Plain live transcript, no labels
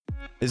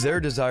Is there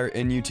a desire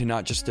in you to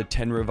not just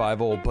attend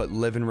revival, but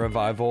live in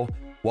revival?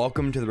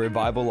 Welcome to the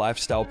Revival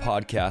Lifestyle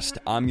Podcast.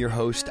 I'm your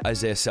host,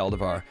 Isaiah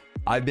Saldivar.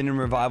 I've been in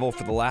revival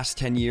for the last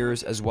 10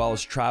 years, as well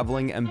as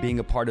traveling and being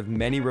a part of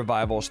many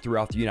revivals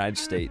throughout the United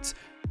States.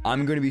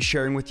 I'm going to be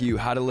sharing with you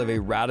how to live a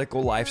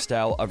radical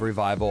lifestyle of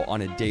revival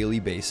on a daily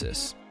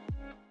basis.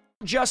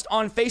 Just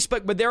on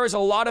Facebook, but there is a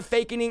lot of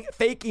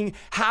faking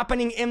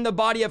happening in the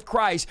body of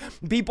Christ.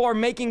 People are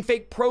making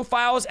fake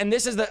profiles, and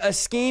this is a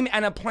scheme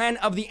and a plan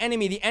of the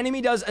enemy. The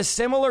enemy does a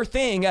similar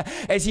thing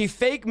as he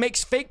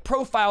makes fake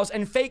profiles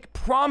and fake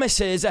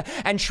promises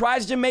and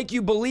tries to make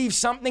you believe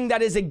something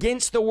that is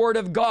against the word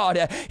of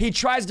God. He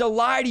tries to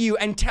lie to you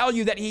and tell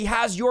you that he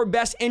has your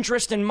best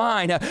interest in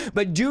mind,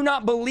 but do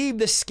not believe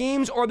the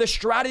schemes or the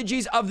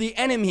strategies of the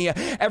enemy.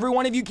 Every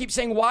one of you keeps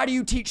saying, why do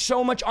you teach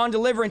so much on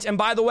deliverance? And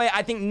by the way,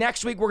 I think next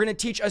week we're going to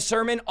teach a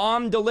sermon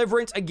on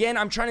deliverance. Again,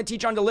 I'm trying to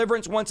teach on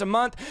deliverance once a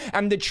month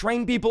and to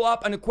train people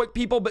up and equip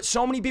people, but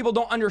so many people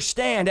don't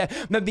understand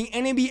that the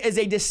enemy is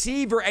a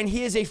deceiver and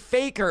he is a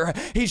faker.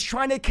 He's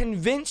trying to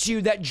convince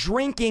you that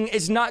drinking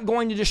is not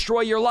going to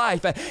destroy your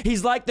life.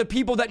 He's like the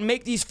people that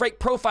make these fake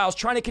profiles,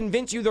 trying to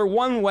convince you they're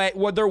one way,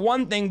 well, they're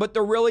one thing, but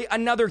they're really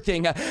another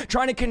thing.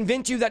 Trying to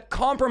convince you that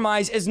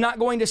compromise is not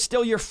going to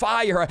still your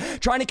fire.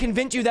 Trying to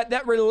convince you that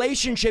that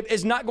relationship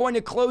is not going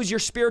to close your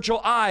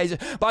spiritual eyes.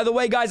 By the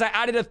way, guys, I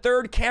added a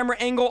third camera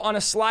angle on a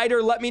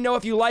slider. Let me know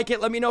if you like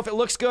it. Let me know if it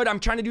looks good. I'm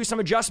trying to do some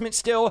adjustments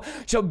still,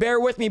 so bear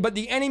with me. But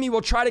the enemy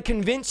will try to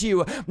convince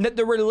you that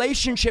the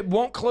relationship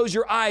won't close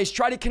your eyes,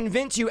 try to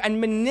convince you and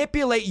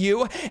manipulate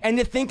you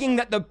into thinking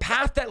that the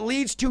path that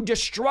leads to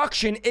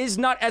destruction is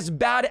not as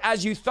bad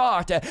as you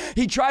thought.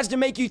 He tries to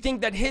make you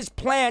think that his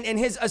plan and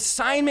his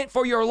assignment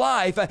for your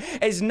life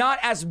is not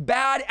as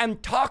bad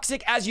and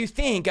toxic as you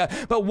think.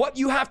 But what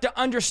you have to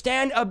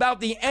understand about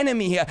the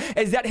enemy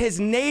is that his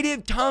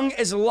native tongue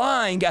is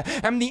lying,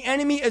 and the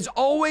enemy is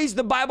always,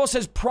 the Bible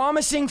says,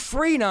 promising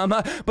freedom,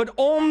 but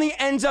only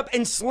ends up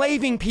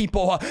enslaving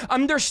people.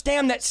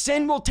 Understand that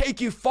sin will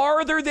take you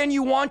farther than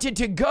you wanted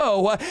to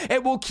go.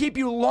 It will keep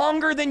you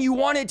longer than you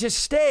wanted to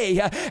stay,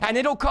 and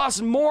it'll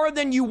cost more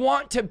than you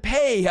want to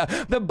pay.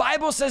 The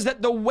Bible says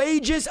that the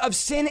wages of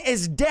sin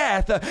is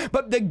death,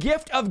 but the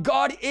gift of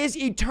God is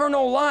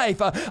eternal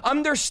life.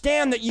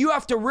 Understand that you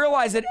have to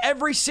realize that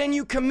every sin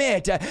you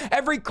commit,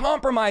 every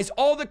compromise,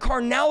 all the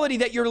carnality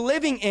that you're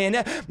living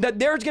in, that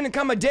there's going to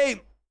come a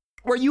day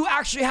where you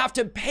actually have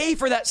to pay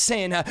for that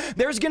sin.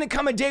 There's going to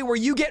come a day where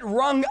you get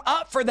rung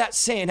up for that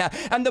sin.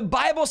 And the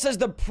Bible says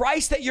the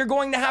price that you're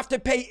going to have to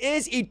pay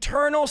is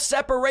eternal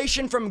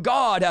separation from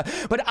God.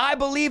 But I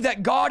believe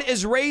that God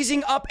is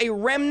raising up a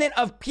remnant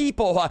of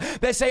people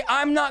that say,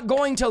 I'm not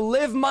going to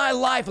live my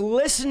life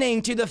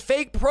listening to the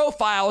fake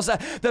profiles,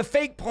 the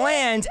fake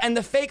plans, and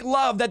the fake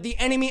love that the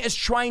enemy is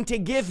trying to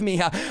give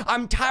me.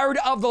 I'm tired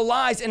of the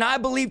lies, and I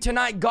believe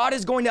tonight God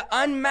is going to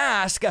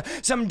unmask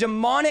some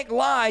demonic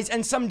lies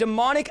and some demonic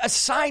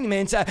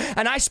assignments,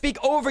 and I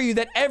speak over you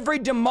that every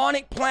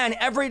demonic plan,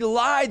 every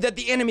lie that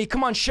the enemy,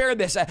 come on, share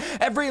this,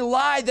 every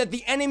lie that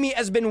the enemy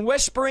has been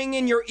whispering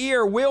in your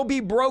ear will be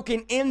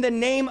broken in the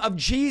name of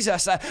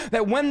Jesus.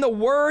 That when the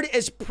word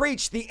is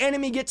preached, the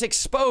enemy gets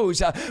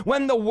exposed.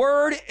 When the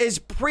word is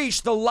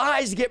preached, the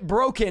lies get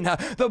broken.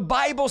 The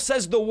Bible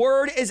says the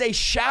word is a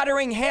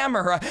shattering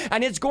hammer,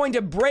 and it's going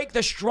to break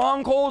the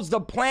strongholds,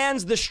 the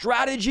plans, the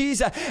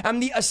strategies,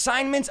 and the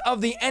assignments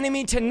of the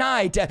enemy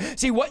tonight.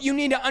 See, what you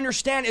need to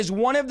understand is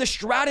one of the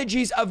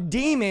strategies of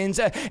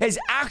demons is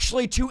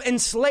actually to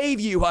enslave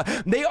you.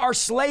 They are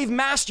slave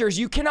masters.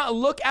 You cannot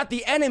look at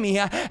the enemy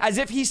as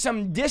if he's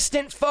some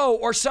distant foe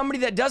or somebody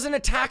that doesn't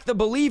attack the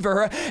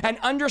believer, and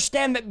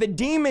understand that the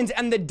demons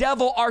and the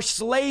devil are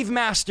slave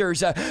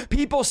masters.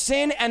 People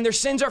sin and their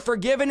sins are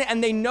forgiven,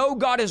 and they know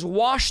God has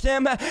washed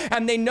them,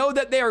 and they know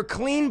that they are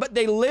clean, but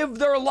they live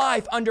their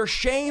life under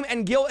shame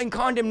and guilt and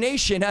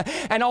condemnation.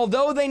 And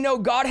although they know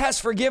God has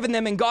forgiven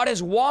them and God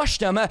has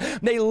washed them,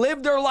 they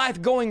live their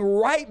life going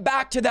right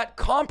back to that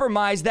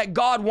compromise that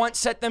God once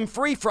set them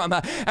free from.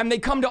 And they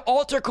come to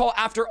altar call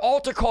after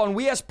altar call, and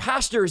we as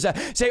pastors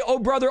say, oh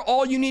brother,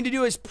 all you need to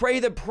do is pray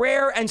the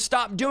prayer and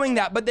stop doing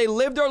that. But they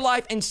live their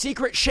life in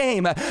secret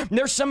shame.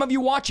 There's some of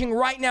you watching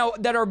right now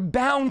that are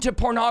bound to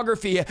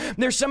pornography.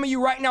 There's some of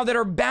you right now that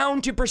are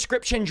bound to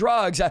prescription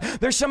drugs.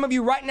 There's some of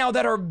you right now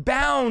that are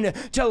bound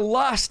to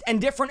lust and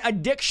different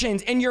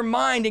addictions in your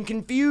mind, and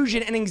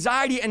confusion and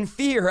anxiety and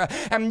fear.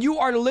 And you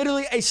are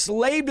literally a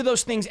slave to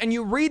those things, and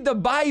you read the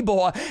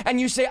Bible and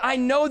you say, I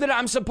know that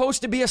I'm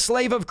supposed to be a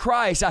slave of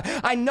Christ.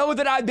 I know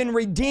that I've been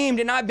redeemed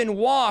and I've been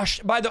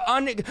washed by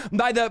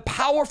the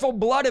powerful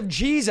blood of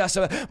Jesus,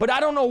 but I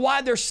don't know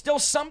why there's still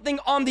something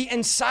on the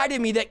inside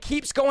of me that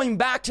keeps going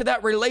back to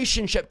that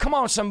relationship. Come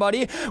on,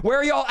 somebody. Where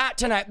are y'all at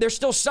tonight? There's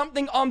still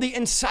something on the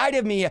inside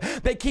of me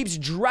that keeps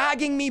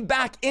dragging me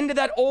back into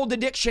that old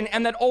addiction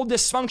and that old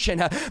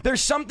dysfunction.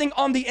 There's something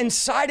on the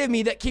inside of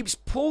me that keeps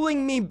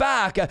pulling me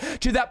back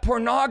to that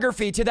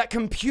pornography, to that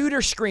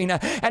computer screen,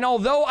 And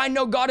although I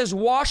know God has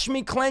washed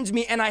me, cleansed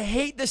me, and I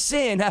hate the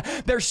sin,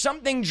 there's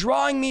something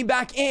drawing me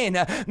back in.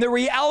 The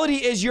reality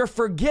is you're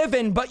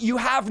forgiven, but you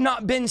have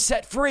not been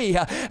set free.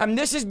 And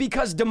this is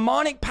because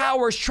demonic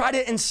powers try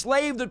to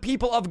enslave the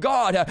people of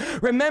God.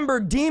 Remember,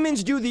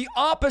 demons do the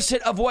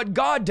opposite of what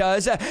God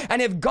does.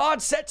 And if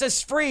God sets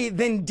us free,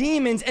 then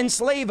demons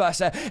enslave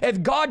us.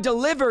 If God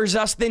delivers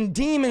us, then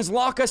demons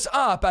lock us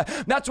up.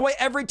 That's why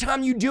every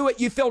time you do it,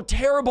 you feel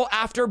terrible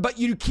after, but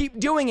you keep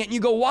doing it. And you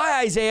go,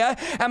 why, Isaiah?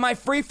 Am I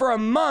free for a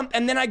month?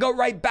 And then I go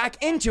right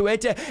back into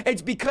it.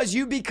 It's because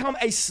you become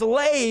a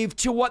slave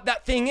to what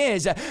that thing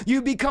is.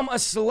 You become a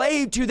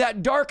slave to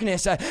that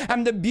darkness.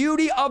 And the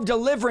beauty of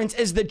deliverance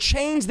is the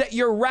chains that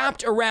you're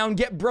wrapped around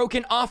get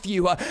broken off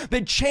you.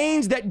 The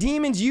chains that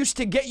demons used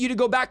to get you to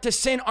go back to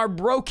sin are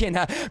broken.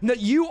 That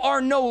you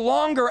are no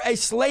longer a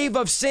slave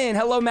of sin.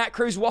 Hello, Matt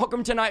Cruz.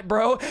 Welcome tonight,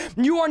 bro.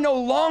 You are no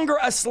longer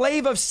a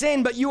slave of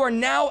sin, but you are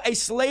now a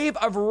slave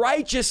of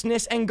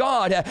righteousness and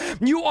God.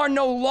 You are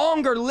no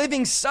longer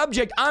living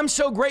subject. I'm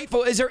so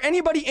grateful. Is there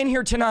anybody in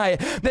here tonight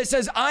that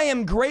says, I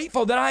am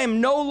grateful that I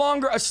am no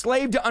longer a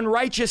slave to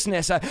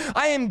unrighteousness?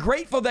 I am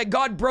grateful that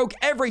God broke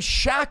every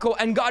shackle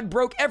and God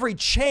broke every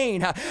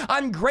chain.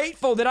 I'm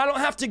grateful that I don't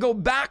have to go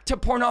back to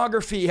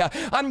pornography.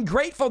 I'm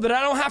grateful that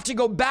I don't have to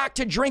go back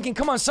to drinking.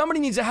 Come on, somebody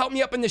needs to help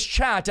me up in this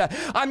chat.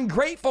 I'm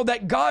grateful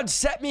that God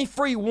set me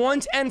free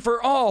once and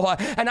for all.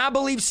 And I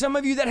believe some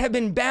of you that have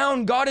been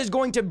bound, God is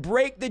going to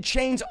break the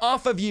chains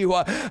off of you.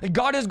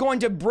 God is going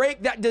to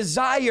break that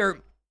desire.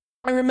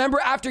 I remember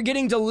after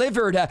getting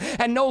delivered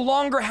and no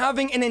longer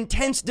having an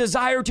intense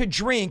desire to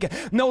drink,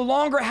 no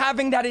longer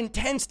having that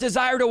intense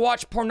desire to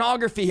watch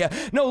pornography,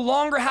 no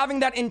longer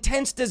having that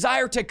intense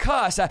desire to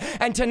cuss.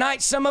 And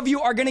tonight, some of you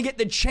are going to get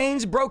the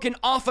chains broken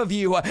off of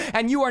you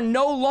and you are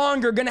no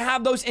longer going to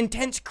have those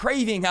intense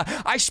cravings.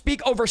 I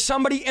speak over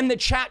somebody in the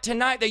chat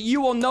tonight that you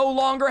will no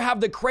longer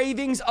have the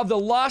cravings of the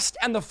lust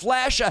and the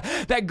flesh,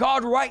 that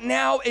God right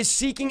now is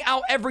seeking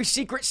out every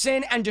secret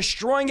sin and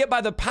destroying it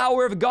by the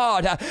power of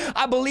God.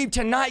 I believe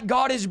tonight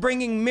God is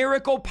bringing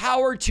miracle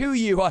power to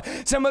you.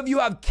 Some of you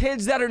have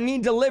kids that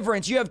need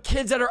deliverance. You have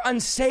kids that are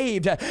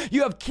unsaved.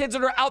 You have kids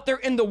that are out there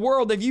in the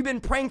world. If you've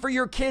been praying for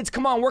your kids,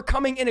 come on, we're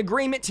coming in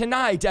agreement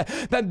tonight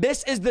that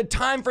this is the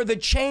time for the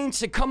chains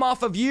to come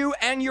off of you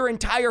and your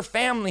entire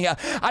family.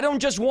 I don't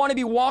just want to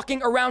be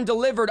walking around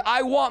delivered.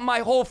 I want my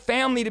whole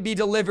family to be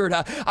delivered.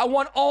 I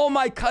want all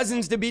my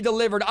cousins to be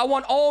delivered. I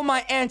want all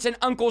my aunts and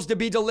uncles to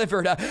be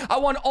delivered. I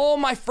want all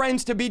my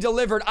friends to be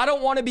delivered. I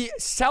don't want to be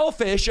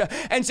selfish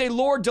and say,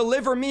 Lord,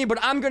 deliver me, but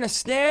I'm going to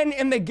stand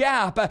in the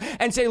gap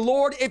and say,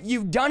 Lord, if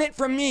you've done it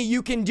for me,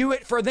 you can do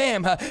it for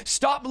them.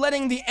 Stop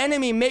letting the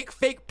enemy make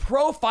fake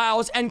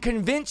profiles and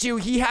convince you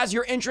he has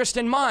your interest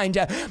in mind.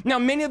 Now,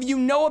 many of you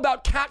know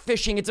about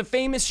catfishing. It's a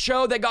famous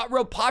show that got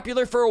real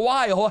popular for a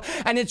while,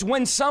 and it's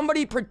when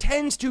somebody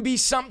pretends to be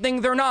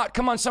something they're not.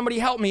 Come on, somebody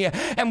help me.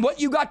 And what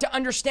you got to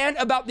understand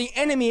about the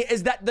enemy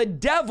is that the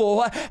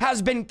devil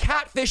has been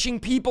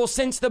catfishing people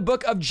since the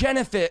book of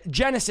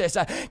Genesis.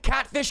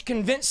 Catfish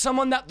convince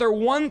someone that they're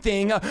one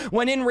thing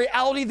when in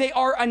reality they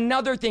are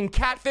another thing.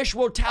 Catfish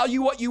will tell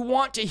you what you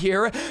want to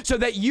hear so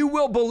that you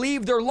will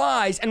believe their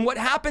lies. And what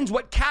happens,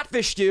 what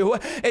catfish do,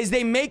 is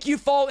they make you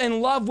fall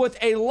in love with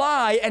a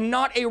lie and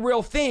not a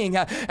real thing.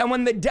 And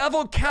when the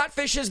devil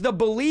catfishes the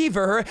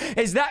believer,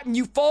 is that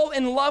you fall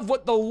in love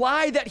with the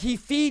lie that he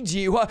feeds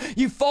you.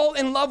 You fall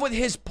in love with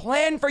his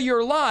plan for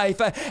your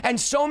life. And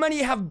so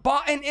many have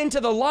bought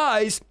into the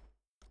lies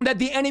that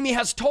the enemy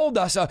has told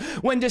us.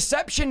 When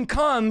deception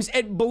comes,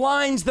 it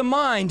blinds the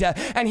mind.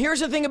 And here's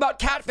the thing about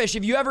catfish.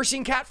 If you ever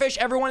seen catfish,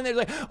 everyone they're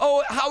like,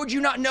 oh, how would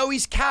you not know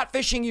he's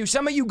catfishing you?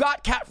 Some of you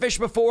got catfish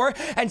before,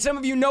 and some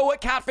of you know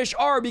what catfish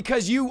are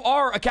because you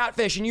are a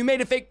catfish and you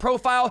made a fake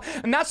profile.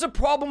 And that's the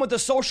problem with the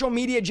social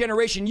media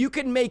generation. You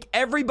can make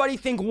everybody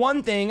think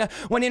one thing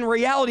when in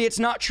reality it's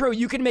not true.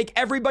 You can make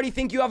everybody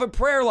think you have a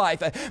prayer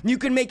life. You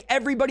can make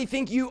everybody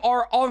think you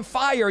are on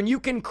fire, and you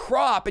can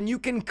crop and you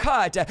can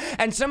cut.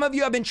 And some of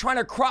you have been trying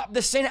to crop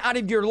the sin out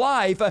of your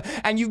life,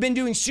 and you've been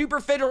doing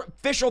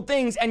superficial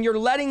things, and you're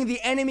letting the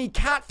enemy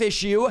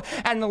catfish you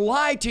and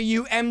lie to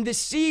you and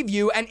deceive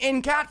you. And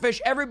in catfish,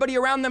 everybody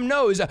around them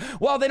knows,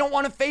 well, they don't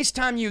want to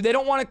FaceTime you, they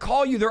don't want to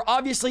call you, they're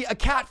obviously a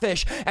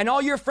catfish. And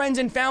all your friends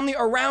and family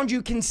around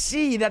you can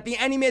see that the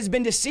enemy has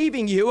been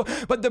deceiving you.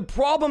 But the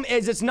problem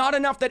is, it's not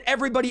enough that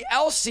everybody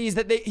else sees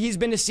that he's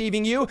been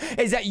deceiving you,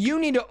 is that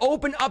you need to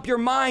open up your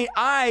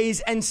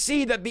eyes and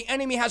see that the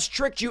enemy has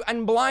tricked you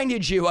and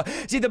blinded you.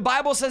 See, the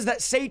Bible says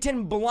that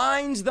Satan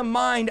blinds the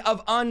mind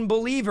of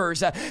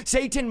unbelievers.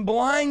 Satan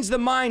blinds the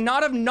mind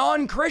not of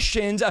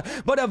non-Christians,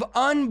 but of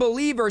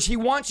unbelievers. He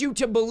wants you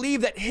to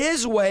believe that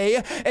his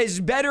way is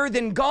better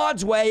than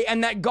God's way,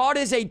 and that God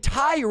is a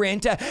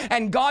tyrant,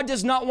 and God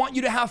does not want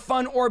you to have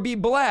fun or be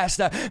blessed.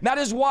 That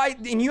is why,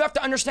 and you have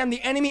to understand,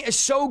 the enemy is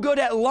so good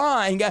at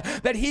lying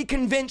that he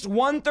convinced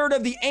 1/3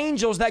 of the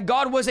angels that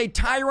God was a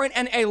tyrant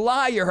and a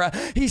liar.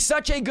 He's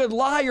such a good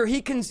liar.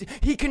 He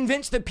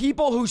convinced the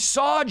people who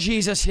saw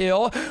Jesus heal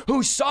Israel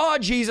who saw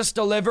Jesus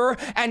deliver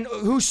and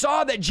who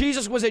saw that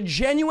Jesus was a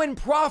genuine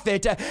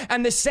prophet,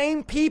 and the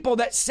same people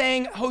that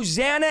sang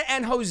Hosanna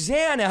and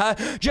Hosanna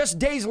just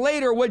days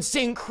later would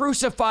sing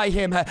crucify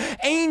him.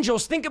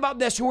 Angels, think about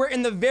this, who were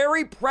in the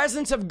very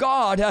presence of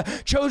God,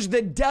 chose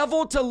the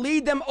devil to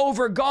lead them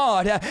over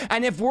God.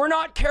 And if we're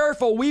not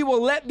careful, we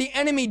will let the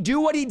enemy do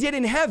what he did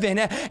in heaven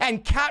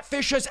and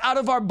catfish us out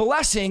of our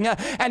blessing,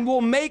 and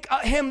will make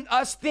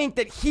us think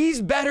that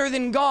he's better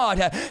than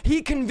God.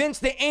 He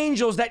convinced the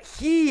angels that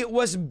he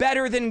was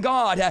better than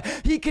God.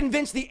 He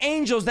convinced the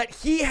angels that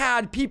he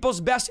had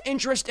people's best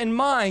interest in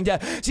mind.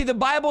 See, the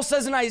Bible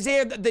says in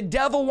Isaiah that the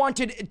devil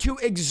wanted to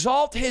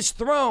exalt his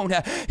throne.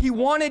 He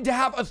wanted to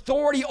have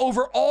authority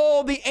over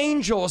all the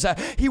angels.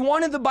 He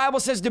wanted, the Bible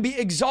says, to be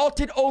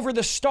exalted over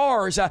the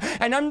stars.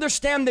 And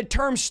understand the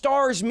term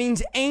stars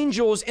means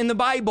angels in the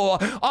Bible.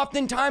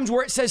 Oftentimes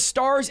where it says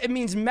stars, it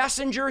means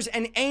messengers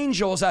and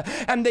angels.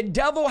 And the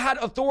devil had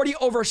authority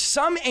over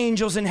some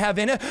angels in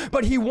heaven,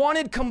 but he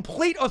wanted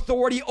complete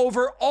authority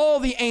over all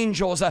the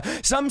angels.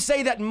 Some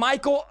say that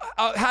Michael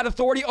had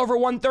authority over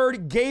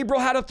 1/3,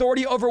 Gabriel had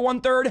authority over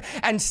 1/3,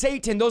 and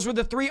Satan, those were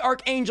the three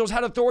archangels,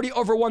 had authority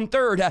over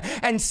 1/3.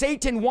 And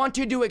Satan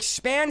wanted to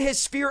expand his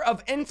sphere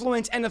of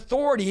influence and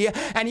authority,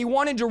 and he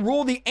wanted to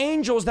rule the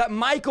angels that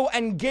Michael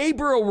and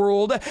Gabriel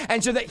ruled,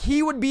 and so that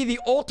he would be the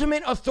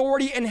ultimate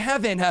authority in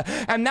heaven.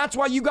 And that's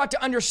why you got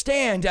to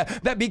understand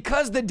that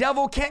because the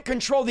devil can't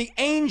control the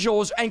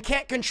angels and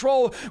can't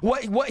control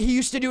what he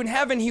used to do in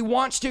heaven, he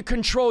wants to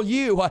control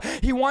you.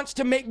 He wants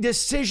to make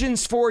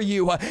decisions for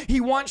you.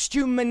 He wants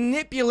to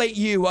manipulate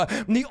you.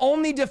 The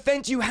only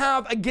defense you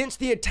have against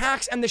the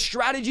attacks and the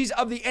strategies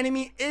of the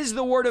enemy is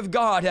the word of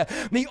God.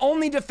 The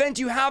only defense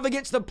you have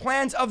against the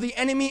plans of the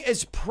enemy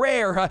is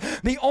prayer.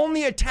 The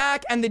only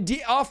attack and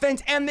the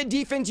offense and the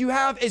defense you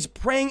have is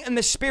praying in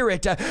the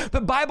Spirit.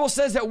 The Bible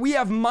says that we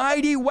have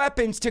mighty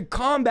weapons to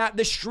combat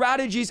the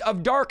strategies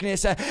of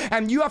darkness,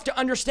 and you have to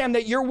understand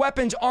that your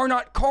weapons are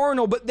not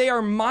carnal, but they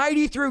are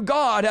mighty through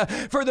God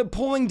for the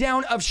pulling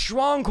down of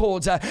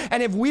strongholds.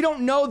 And if we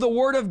don't know the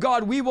word of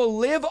God, we will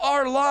live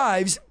our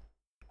lives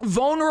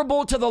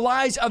vulnerable to the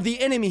lies of the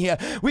enemy.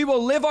 We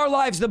will live our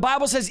lives. The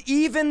Bible says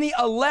even the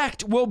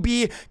elect will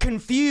be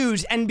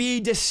confused and be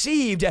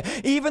deceived.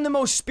 Even the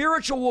most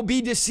spiritual will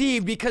be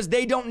deceived because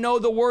they don't know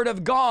the word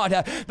of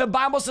God. The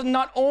Bible says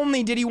not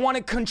only did he want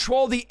to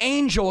control the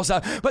angels,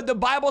 but the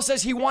Bible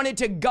says he wanted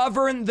to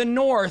govern the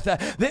north.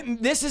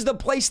 This is the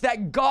place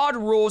that God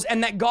rules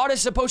and that God is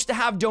supposed to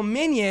have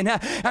dominion.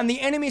 And the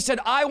enemy said,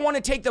 I want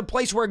to take the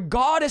place where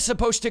God is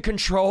supposed to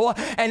control,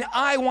 and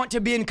I want to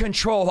be in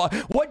control.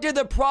 What did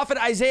the prophet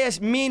Isaiah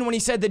mean when he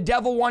said the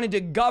devil wanted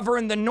to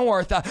govern the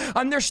north?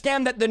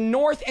 Understand that the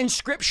north in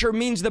scripture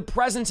means the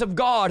presence of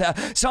God.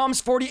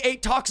 Psalms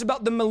 48 talks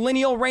about the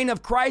millennial reign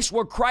of Christ,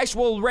 where Christ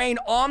will reign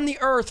on the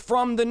earth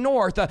from the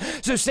north.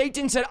 So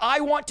Satan said,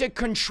 I want to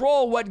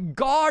control what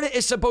God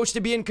is supposed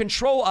to be in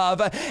control of,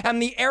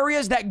 and the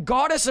areas that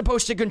God is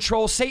supposed to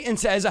control, Satan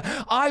says,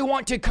 I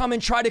want to come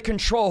and try to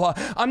control.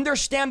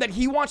 Understand that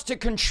he wants to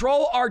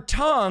control our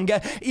tongue,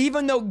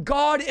 even though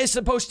God is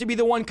supposed to be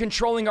the one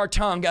controlling our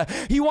tongue.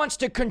 He wants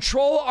to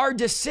control our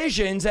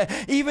decisions,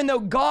 even though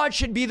God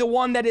should be the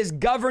one that is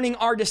governing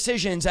our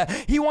decisions.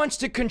 He wants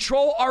to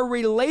control our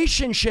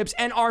relationships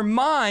and our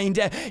mind,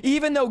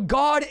 even though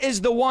God is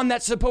the one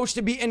that's supposed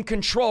to be in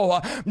control.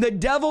 The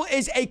devil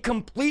is a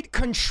complete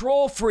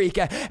control freak.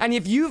 And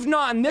if you've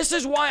not, and this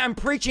is why I'm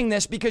preaching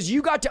this, because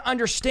you got to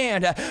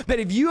understand that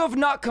if you have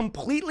not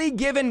completely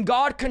given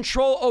God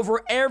control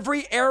over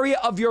every area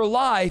of your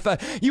life,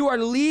 you are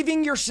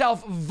leaving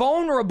yourself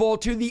vulnerable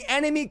to the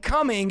enemy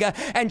coming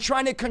and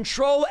trying to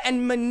control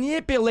and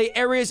manipulate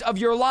areas of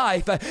your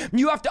life.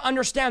 You have to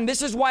understand,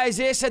 this is why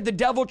Isaiah said the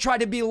devil tried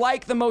to be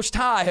like the Most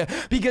High,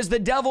 because the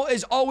devil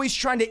is always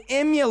trying to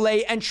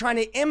emulate and trying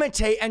to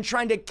imitate and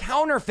trying to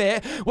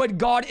counterfeit what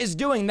God is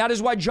doing. That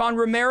is why John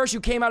Ramirez, who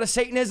came out of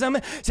Satanism,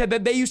 said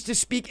that they used to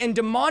speak in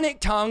demonic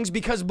tongues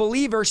because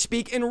believers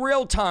speak in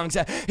real tongues.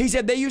 He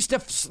said they used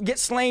to get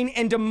slain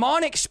in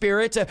demonic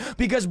spirits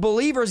because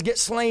believers get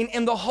slain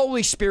in the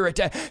Holy Spirit.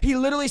 He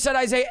literally said,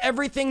 Isaiah,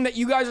 everything that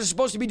you guys are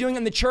supposed to be doing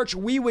in the church,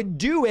 we would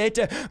do it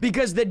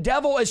because the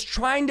devil is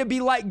trying to be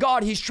like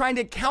God. He's trying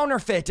to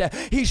counterfeit.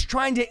 He's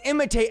trying to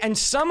imitate. And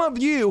some of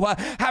you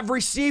have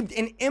received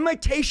an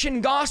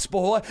imitation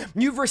gospel.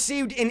 You've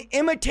received an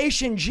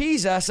imitation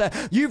Jesus.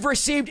 You've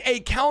received a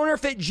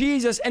counterfeit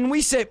Jesus. And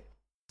we sit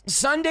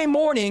Sunday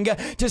morning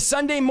to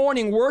Sunday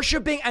morning,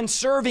 worshiping and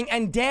serving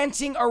and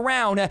dancing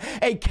around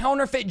a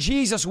counterfeit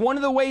Jesus. One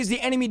of the ways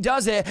the enemy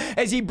does it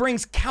is he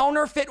brings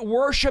counterfeit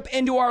worship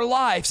into our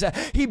lives.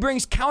 He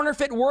brings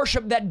counterfeit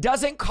worship that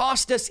doesn't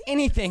cost us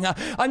anything.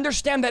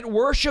 Understand that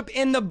worship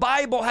in the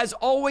Bible has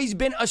always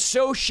been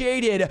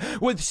associated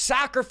with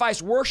sacrifice.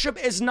 Worship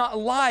is not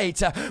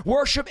lights.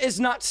 Worship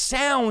is not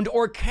sound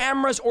or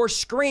cameras or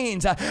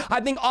screens. I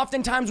think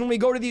oftentimes when we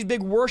go to these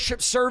big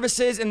worship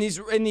services in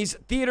these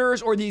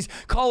theaters or these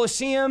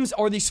coliseums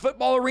or these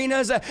football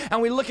arenas,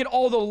 and we look at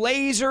all the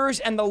lasers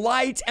and the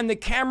lights and the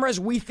cameras,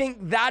 we think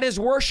that is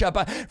worship.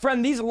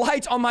 Friend, these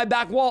lights on my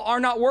back wall are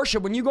not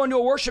worship. When you go into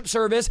a worship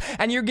service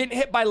and you're getting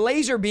hit by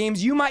laser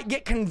beams, you might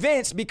get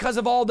convinced because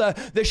of all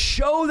the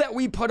show that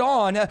we put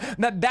on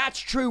that that's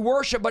true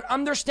worship. But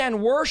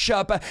understand,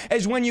 worship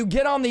is when you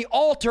get on the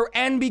altar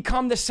and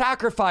become the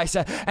sacrifice.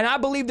 And I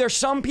believe there's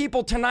some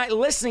people tonight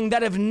listening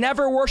that have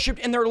never worshiped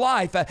in their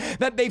life,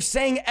 that they've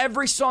sang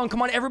every song.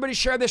 Come on, everybody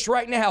share this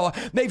right now.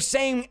 They've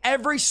sang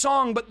every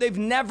song, but they've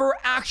never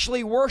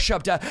actually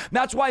worshiped.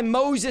 That's why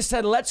Moses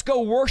said, let's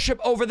go worship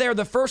over there.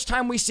 The first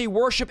time we see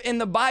worship in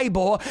the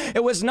Bible,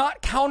 it was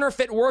not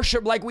counterfeit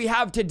worship like we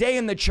have today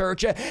in the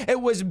church.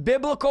 It was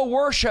biblical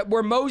worship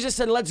where Moses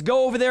said, let's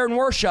go over there and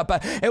worship.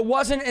 It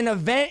wasn't an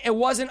event. It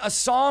wasn't a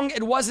song.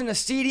 It wasn't a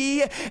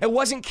CD. It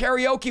wasn't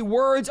karaoke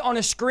words on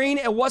a screen.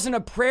 It wasn't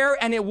a prayer,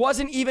 and it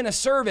wasn't even a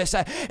service.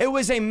 It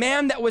was a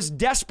man that was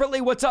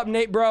desperately, what's up,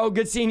 Nate, bro?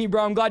 Good seeing you,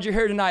 bro. I'm glad you're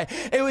here tonight.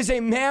 It was a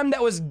man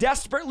that was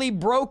desperately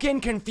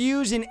broken,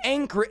 confused, and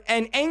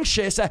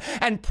anxious,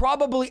 and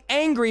probably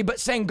angry, but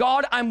saying,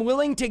 God, I'm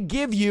willing to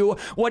give you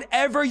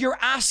whatever you're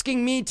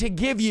asking me to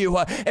give you.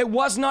 It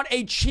was not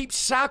a cheap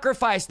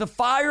sacrifice. The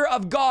fire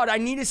of God, I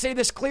need to say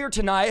this clear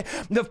tonight,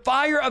 the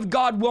fire of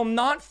God will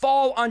not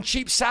fall on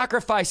cheap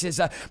sacrifices.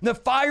 The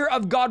fire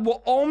of God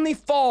will only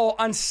fall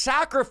on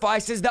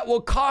sacrifices that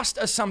will cost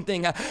us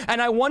something.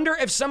 And I wonder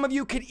if some of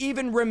you could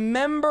even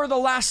remember the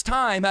last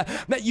time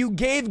that you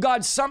gave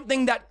God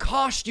something that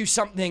cost you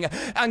something.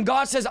 And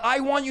God says, I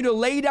want you to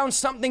lay down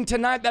something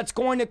tonight that's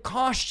going to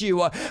cost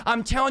you.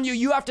 I'm telling you,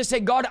 you have to say,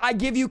 God, I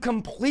give you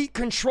complete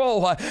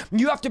control.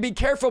 You have to be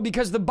careful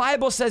because the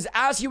Bible says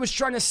as he was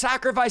trying to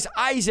sacrifice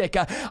Isaac,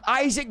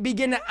 Isaac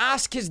began to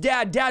ask his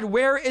dad,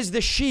 where is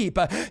the sheep?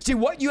 See,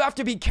 what you have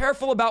to be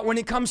careful about when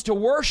it comes to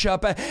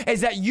worship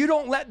is that you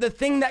don't let the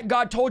thing that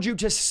God told you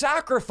to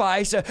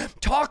sacrifice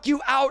talk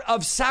you out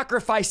of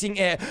sacrificing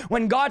it.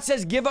 When God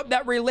says give up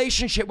that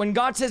relationship, when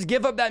God says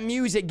give up that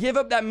music, give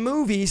up that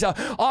movies,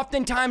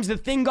 oftentimes the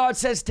thing God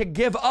says to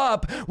give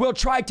up will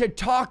try to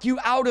talk you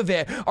out of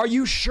it. Are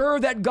you sure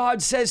that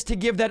God says to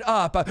give that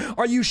up?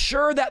 Are you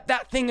sure that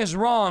that thing is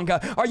wrong?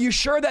 Are you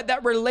sure that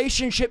that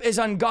relationship is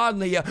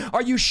ungodly?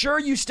 Are you sure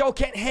you still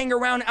can't hang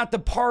around at the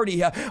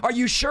party? Are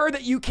you sure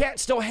that you can't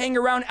still hang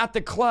around at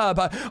the club?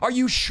 Are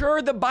you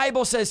sure the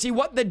Bible says, see,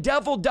 what the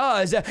devil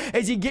does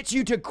is he gets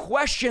you to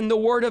question the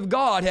word of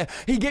God.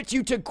 He gets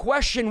you to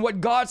question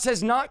what God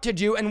says not to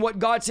do and what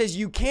God says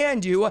you can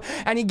do.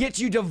 And he gets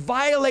you to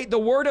violate the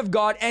word of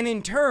God, and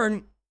in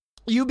turn,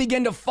 you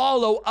begin to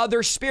follow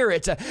other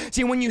spirits.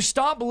 See, when you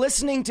stop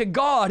listening to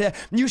God,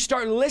 you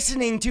start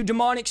listening to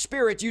demonic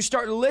spirits. You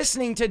start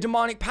listening to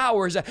demonic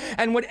powers.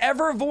 And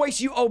whatever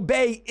voice you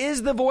obey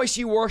is the voice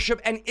you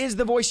worship and is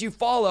the voice you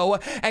follow.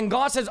 And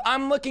God says,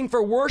 I'm looking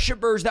for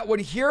worshipers that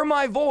would hear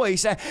my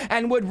voice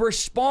and would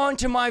respond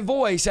to my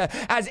voice.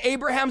 As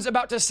Abraham's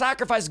about to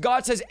sacrifice,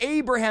 God says,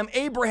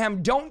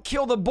 Abraham, don't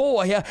kill the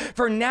boy,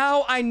 for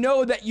now I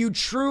know that you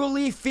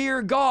truly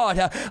fear God.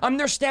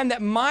 Understand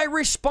that my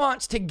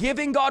response to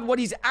giving God what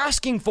he's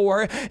asking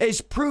for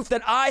is proof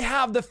that I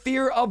have the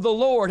fear of the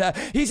Lord.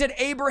 He said,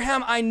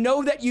 Abraham, I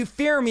know that you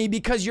fear me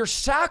because your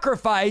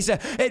sacrifice,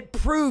 it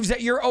proves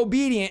that you're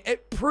obedient.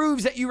 It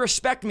proves that you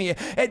respect me.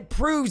 It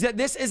proves that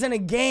this isn't a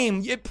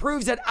game. It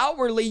proves that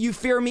outwardly you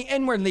fear me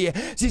inwardly.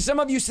 See, some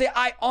of you say,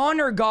 I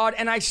honor God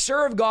and I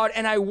serve God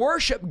and I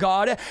worship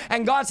God.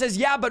 And God says,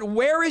 yeah, but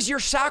where is your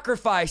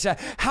sacrifice?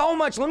 How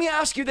much? Let me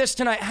ask you this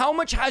tonight. How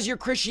much has your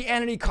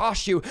Christianity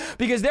cost you?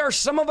 Because there are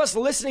some of us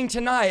listening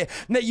tonight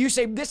that you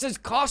say, this has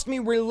cost me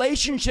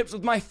relationships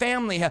with my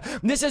family.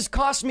 This has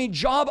cost me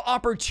job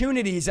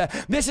opportunities.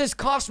 This has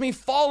cost me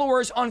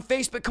followers on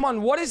Facebook. Come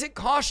on, what does it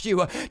cost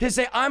you to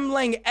say, I'm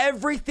laying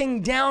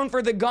everything down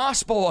for the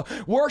gospel?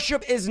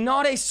 Worship is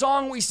not a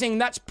song we sing.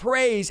 That's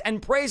praise,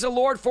 and praise the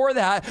Lord for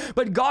that.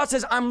 But God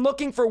says, I'm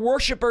looking for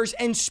worshipers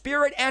in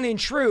spirit and in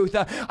truth.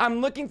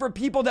 I'm looking for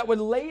people that would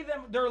lay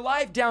their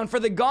life down for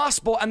the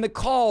gospel and the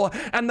call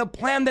and the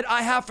plan that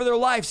I have for their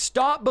life.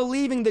 Stop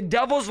believing the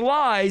devil's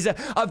lies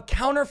of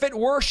counterfeit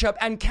worship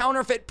and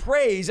counterfeit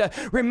praise.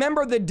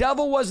 Remember, the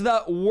devil was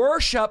the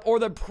worship or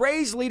the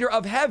praise leader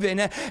of heaven,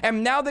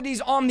 and now that he's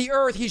on the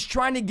earth, he's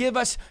trying to give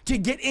us to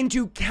get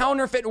into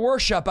counterfeit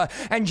worship.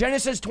 And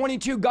Genesis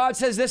 22, God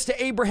says this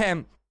to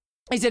Abraham.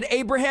 He said,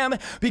 Abraham,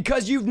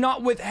 because you've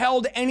not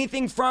withheld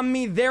anything from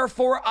me,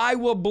 therefore I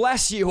will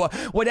bless you.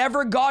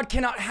 Whatever God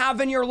cannot have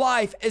in your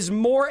life is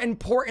more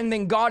important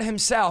than God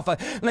himself.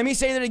 Let me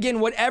say that again.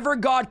 Whatever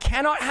God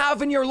cannot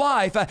have in your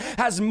life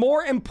has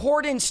more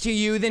importance to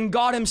you than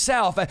God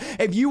himself.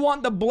 If you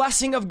want the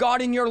blessing of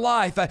God in your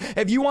life,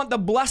 if you want the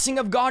blessing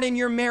of God in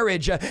your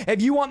marriage,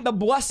 if you want the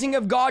blessing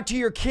of God to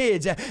your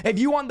kids, if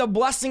you want the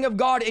blessing of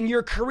God in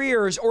your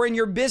careers or in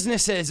your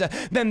businesses,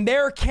 then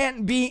there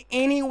can't be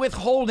any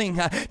withholding.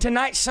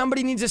 Tonight,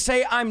 somebody needs to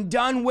say, I'm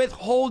done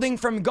withholding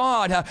from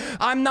God.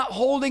 I'm not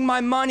holding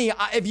my money.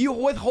 If you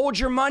withhold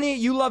your money,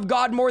 you love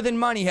God more than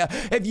money.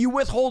 If you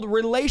withhold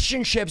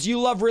relationships, you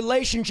love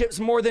relationships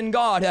more than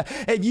God.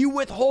 If you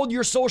withhold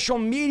your social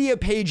media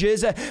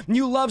pages,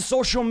 you love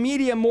social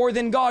media more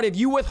than God. If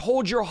you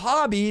withhold your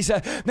hobbies,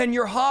 then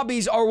your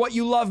hobbies are what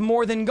you love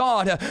more than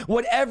God.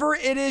 Whatever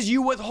it is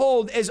you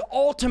withhold is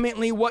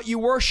ultimately what you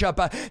worship.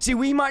 See,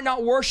 we might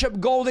not worship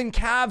golden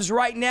calves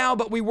right now,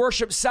 but we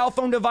worship cell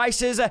phone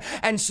devices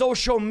and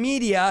social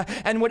media,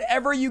 and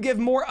whatever you give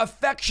more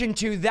affection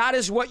to, that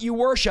is what you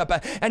worship.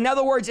 In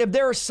other words, if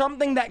there is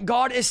something that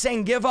God is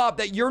saying give up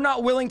that you're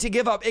not willing to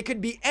give up, it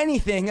could be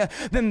anything,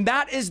 then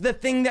that is the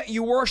thing that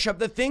you worship.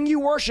 The thing you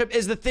worship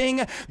is the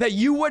thing that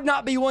you would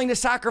not be willing to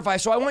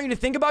sacrifice. So I want you to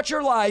think about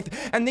your life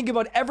and think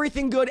about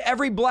everything good,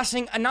 every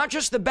blessing, and not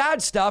just the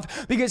bad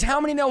stuff, because how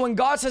many know when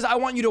God says, I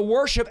want you to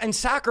worship and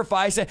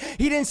sacrifice,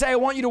 He didn't say, I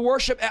want you to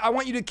worship, I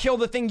want you to kill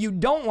the thing you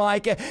don't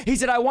like. He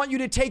said, I want you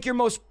to take your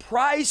most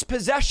prized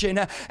possession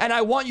and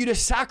I want you to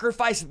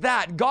sacrifice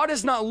that. God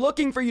is not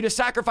looking for you to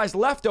sacrifice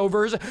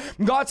leftovers.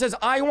 God says,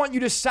 I want you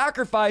to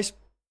sacrifice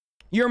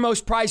your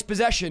most prized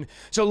possession.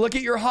 So look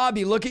at your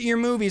hobby, look at your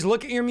movies,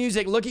 look at your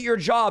music, look at your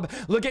job,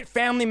 look at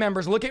family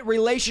members, look at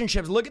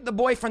relationships, look at the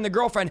boyfriend, the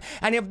girlfriend.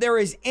 And if there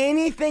is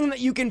anything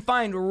that you can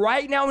find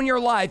right now in your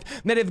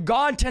life, that if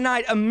God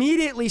tonight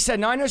immediately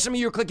said, now I know some of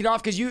you are clicking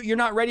off because you're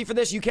not ready for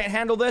this, you can't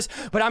handle this,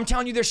 but I'm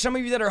telling you, there's some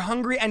of you that are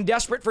hungry and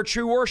desperate for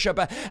true worship.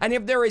 And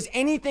if there is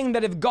anything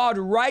that if God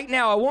right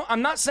now,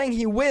 I'm not saying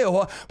He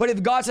will, but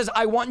if God says,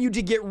 I want you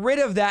to get rid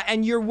of that,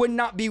 and you would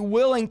not be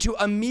willing to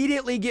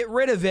immediately get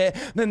rid of it,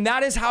 then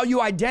that is how you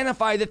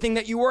identify the thing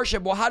that you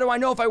worship. Well, how do I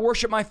know if I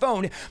worship my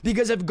phone?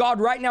 Because if God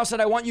right now said,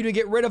 I want you to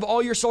get rid of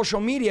all your social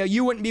media,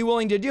 you wouldn't be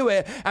willing to do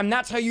it. And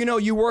that's how you know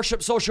you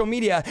worship social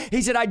media.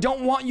 He said, I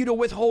don't want you to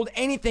withhold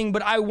anything,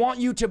 but I want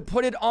you to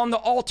put it on the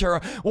altar.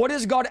 What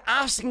is God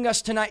asking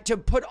us tonight to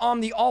put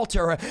on the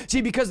altar?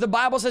 See, because the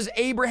Bible says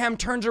Abraham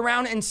turns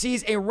around and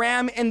sees a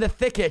ram in the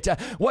thicket.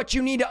 What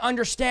you need to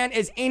understand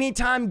is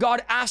anytime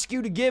God asks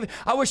you to give,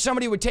 I wish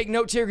somebody would take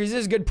notes here because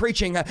this is good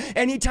preaching.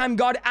 Anytime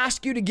God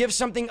asks you to give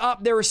something up,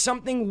 there is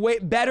something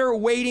better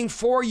waiting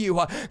for you.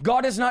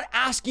 God is not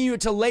asking you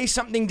to lay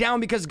something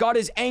down because God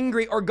is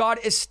angry or God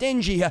is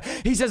stingy.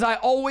 He says, I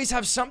always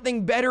have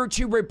something better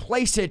to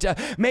replace it.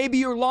 Maybe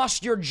you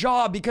lost your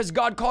job because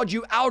God called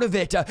you out of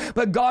it,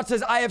 but God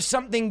says, I have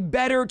something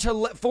better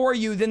for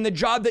you than the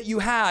job that you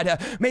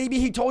had. Maybe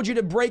He told you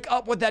to break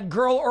up with that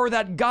girl or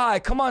that guy.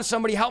 Come on,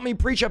 somebody, help me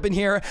preach up in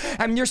here.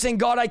 And you're saying,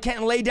 God, I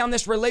can't lay down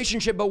this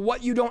relationship, but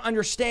what you don't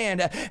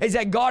understand is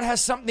that God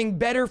has something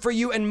better for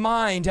you in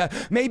mind.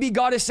 Maybe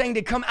God is saying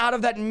to come out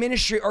of that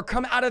ministry or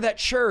come out of that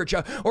church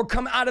or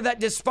come out of that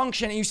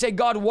dysfunction, and you say,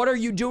 God, what are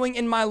you doing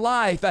in my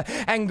life?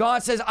 And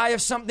God says, I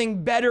have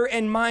something better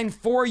in mind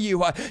for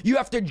you. You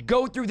have to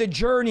go through the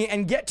journey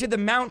and get to the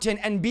mountain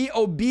and be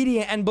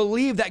obedient and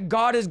believe that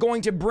God is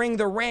going to bring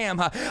the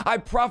ram. I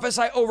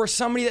prophesy over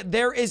somebody that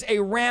there is a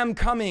ram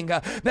coming,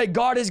 that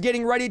God is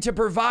getting ready to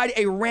provide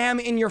a ram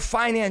in your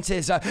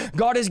finances.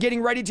 God is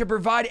getting ready to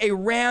provide a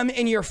ram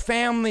in your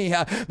family,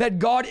 that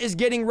God is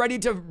getting ready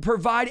to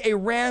provide a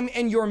ram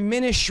in your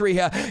ministry.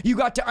 You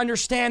got to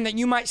understand that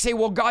you might say,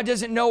 well, God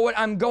doesn't know what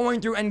I'm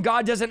going through, and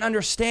God doesn't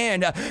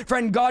understand.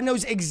 Friend, God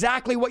knows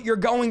exactly what you're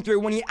going through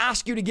when He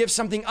asks you to give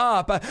something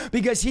up,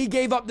 because He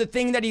gave up the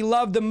thing that He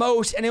loved the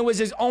most, and it was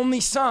His only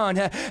Son.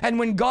 And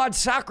when God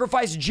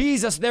sacrificed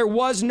Jesus, there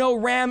was no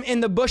ram in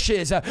the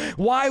bushes.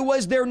 Why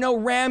was there no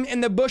ram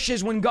in the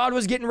bushes when God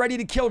was getting ready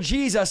to kill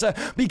Jesus?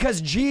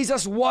 Because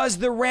Jesus was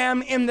the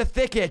ram in the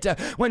thicket.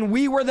 When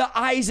we were the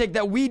Isaac,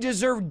 that we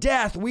deserve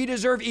death, we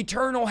deserve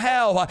eternal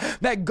hell,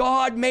 that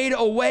God made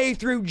a way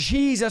through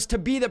Jesus to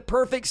be the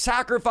perfect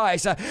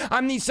sacrifice.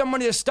 I need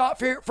someone to stop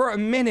here for a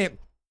minute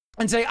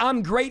and say,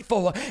 I'm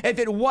grateful. If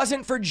it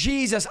wasn't for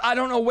Jesus, I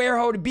don't know where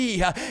I would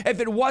be. If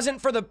it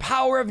wasn't for the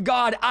power of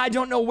God, I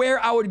don't know where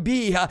I would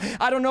be.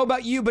 I don't know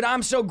about you, but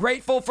I'm so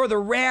grateful for the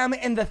ram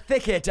in the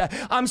thicket.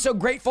 I'm so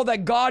grateful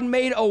that God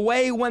made a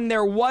way when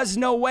there was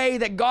no way,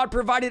 that God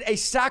provided a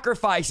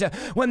sacrifice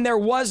when there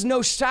was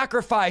no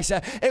sacrifice.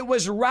 It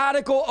was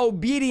radical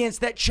obedience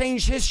that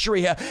changed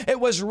history. It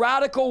was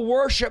radical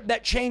worship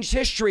that changed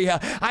history.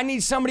 I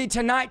need somebody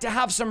tonight to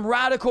have some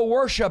radical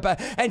worship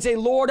and say,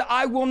 Lord,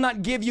 I will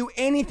not give you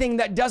anything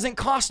that doesn't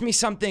cost me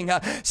something.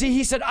 See,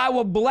 He said, I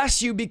will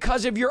bless you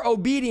because of your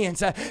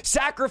obedience.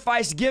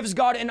 Sacrifice gives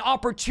God an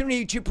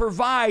opportunity to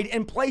provide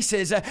in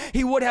places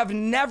He would have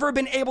never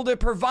been able to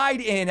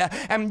provide in.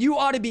 And you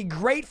ought to be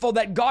grateful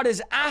that God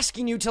is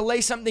asking you to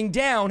lay something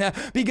down,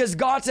 because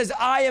God says,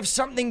 I have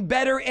something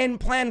better in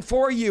plan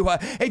for you.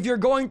 If you're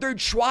going through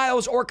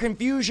trials or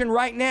confusion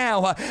right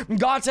now,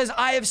 God says,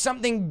 I have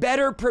something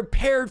better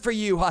prepared for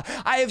you.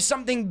 I have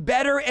something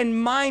better in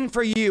mind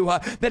for you,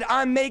 that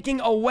I'm making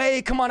a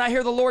way. Come on, I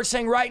hear the Lord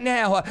saying right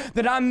now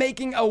that I'm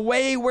making a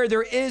way where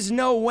there is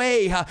no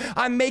way.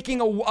 I'm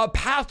making a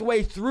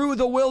pathway through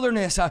the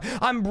wilderness.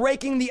 I'm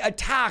breaking the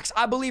attacks.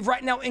 I believe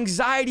right now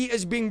anxiety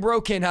is being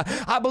broken.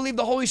 I believe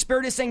the Holy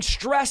Spirit is saying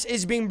stress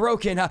is being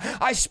broken.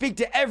 I speak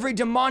to every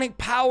demonic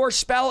power,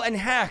 spell, and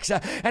hex,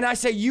 and I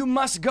say you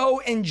must go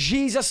in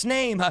Jesus'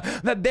 name.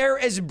 That there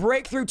is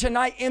breakthrough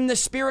tonight in the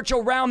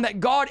spiritual realm, that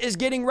God is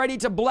getting ready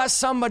to bless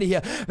somebody.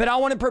 But I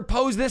want to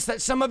propose this,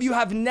 that some of you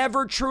have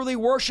never truly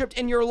worshiped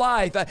in your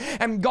life,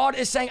 and God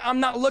is saying, I'm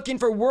not looking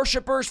for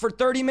worshipers for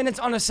 30 minutes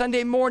on a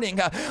Sunday morning,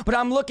 but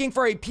I'm looking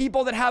for a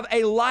people that have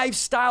a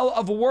lifestyle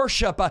of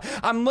worship.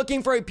 I'm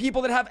looking for a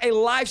people that have a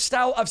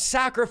lifestyle of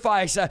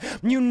sacrifice.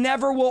 You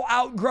never will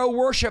outgrow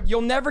worship.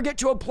 You'll never get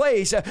to a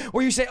place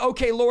where you say,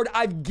 okay, Lord,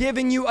 I've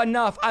given you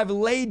enough. I've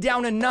laid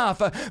down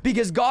enough,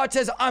 because God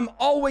says, I'm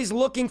always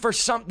looking for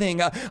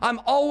something. I'm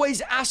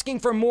always asking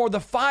for more. The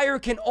fire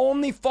can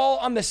only fall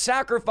on the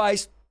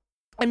sacrifice.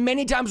 And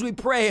many times we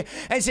pray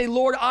and say,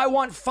 Lord, I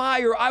want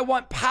fire, I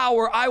want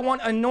power, I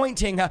want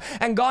anointing.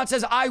 And God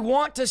says, I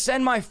want to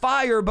send my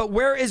fire, but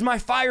where is my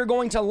fire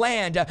going to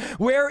land?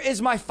 Where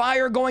is my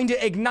fire going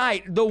to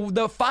ignite?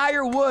 The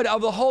firewood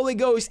of the Holy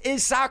Ghost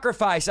is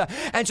sacrifice.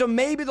 And so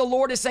maybe the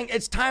Lord is saying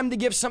it's time to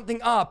give something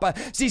up.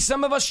 See,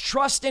 some of us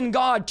trust in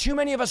God. Too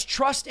many of us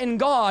trust in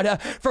God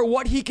for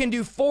what he can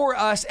do for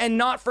us and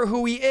not for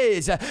who he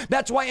is.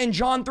 That's why in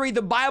John 3,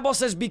 the Bible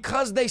says,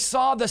 because they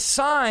saw the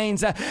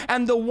signs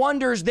and the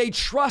wonders, they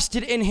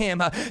trusted in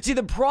him. See,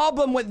 the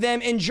problem with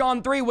them in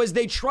John 3 was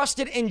they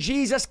trusted in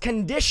Jesus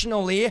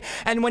conditionally,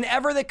 and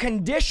whenever the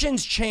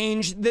conditions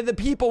changed, the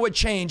people would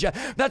change.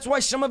 That's why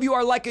some of you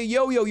are like a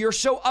yo-yo. You're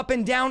so up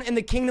and down in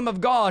the kingdom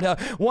of God.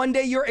 One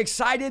day you're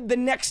excited, the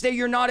next day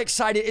you're not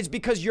excited. It's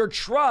because your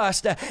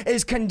trust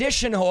is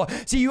conditional.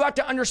 See, you have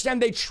to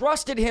understand they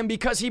trusted him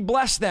because he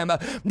blessed them.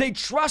 They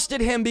trusted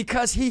him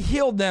because he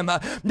healed them.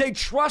 They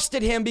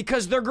trusted him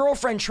because their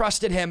girlfriend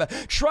trusted him.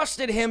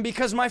 Trusted him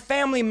because my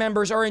family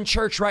members are in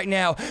church right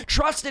now.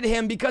 Trusted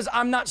him because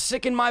I'm not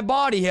sick in my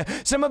body.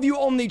 Some of you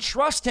only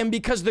trust him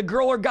because the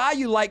girl or guy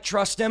you like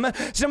trust him.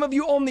 Some of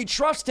you only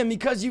trust him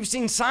because you've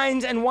seen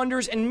signs and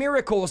wonders and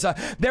miracles.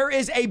 There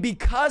is a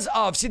because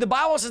of. See, the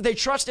Bible says they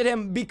trusted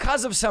him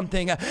because of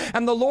something.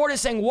 And the Lord is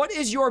saying, what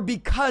is your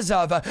because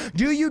of?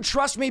 Do you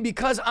trust me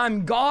because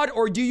I'm God,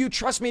 or do you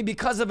trust me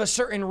because of a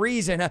certain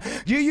reason?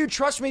 Do you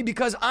trust me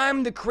because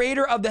I'm the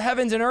creator of the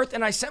heavens and earth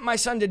and I sent my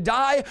son to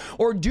die?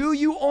 Or do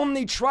you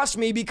only trust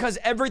me because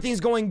everything's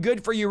going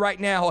good for you right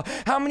now?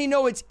 How many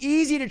know it's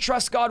easy to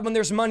trust God when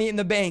there's money in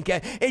the bank?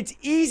 It's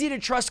easy to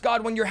trust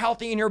God when you're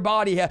healthy in your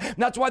body.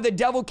 That's why the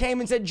devil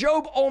came and said,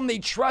 Job only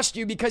trusts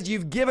you because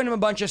you've given him a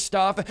bunch of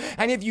stuff.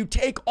 And if you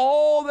take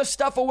all the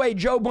stuff away,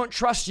 Job won't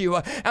trust you.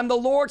 And the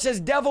Lord says,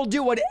 devil,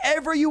 do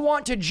whatever you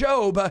want to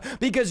Job,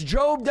 because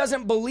Job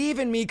doesn't believe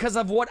in me because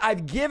of what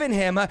I've given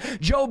him.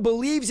 Job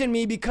believes in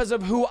me because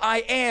of who I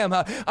am.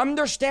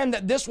 Understand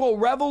that this will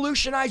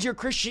revolutionize your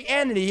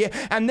Christianity,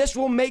 and this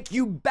will make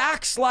you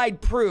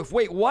backslide proof.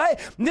 Wait, what?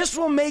 This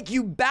will make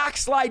you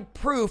backslide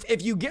proof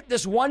if you get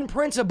this one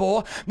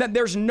principle, that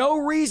there's no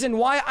reason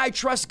why I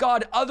trust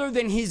God other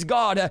than he's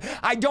God.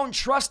 I don't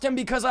trust him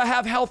because I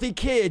have healthy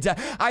kids.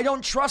 I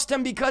don't trust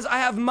him because I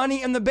have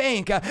money in the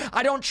bank.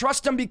 I don't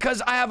trust him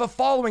because I have a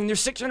following. There's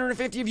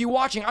 650 of you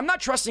watching. I'm not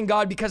trusting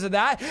God because of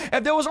that.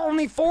 If there was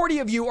only 40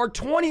 of you or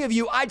 20 of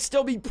you, I'd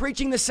still be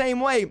preaching the same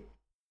way.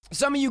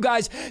 Some of you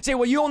guys say,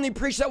 well, you only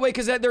preach that way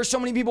because there's so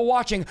many people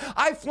watching.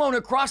 I've flown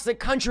across the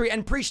country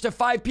and preached to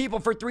 5 people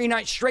for 3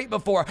 nights straight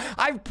before.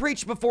 I've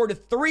preached before to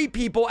 3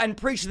 people and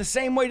preached the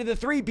same way to the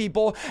 3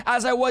 people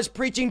as I was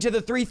preaching to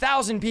the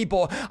 3,000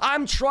 people.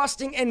 I'm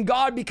trusting in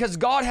God because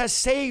God has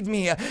saved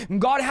me.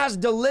 God has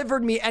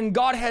delivered me, and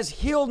God has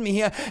healed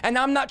me. And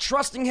I'm not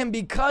trusting him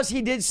because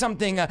he did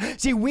something.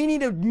 See, we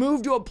need to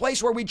move to a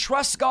place where we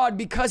trust God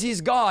because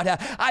he's God.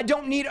 I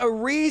don't need a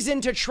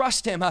reason to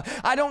trust him.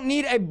 I don't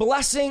need a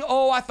blessing.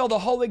 Oh, I feel the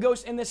Holy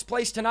Ghost in this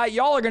place tonight.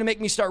 Y'all are going to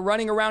make me start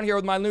running around here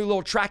with my new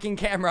little tracking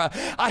camera.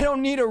 I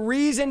don't need a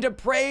reason to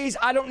praise.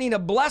 I don't need a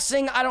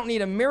blessing. I don't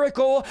need a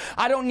miracle.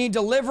 I don't need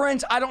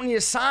deliverance. I don't need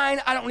a sign.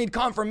 I don't need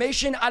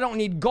confirmation. I don't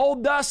need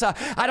gold dust.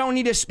 I don't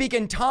need to speak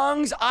in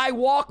tongues. I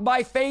walk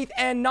by faith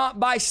and not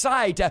by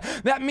sight.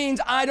 That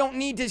means I don't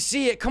need to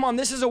see it. Come on,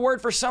 this is a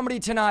word for somebody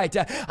tonight.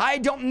 I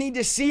don't need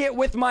to see it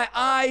with my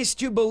eyes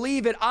to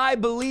believe it. I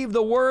believe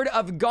the word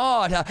of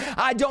God.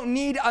 I don't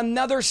need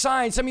another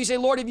sign. Some of you say,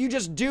 Lord, if you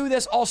just do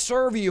this, I'll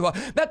serve you.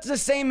 That's the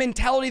same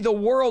mentality the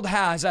world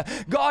has.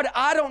 God,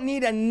 I don't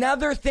need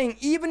another thing,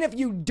 even if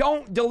you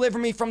don't deliver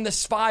me from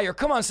this fire.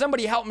 Come on,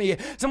 somebody help me.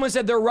 Someone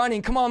said they're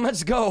running. Come on,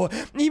 let's go.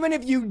 Even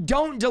if you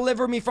don't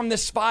deliver me from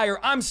this fire,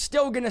 I'm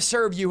still going to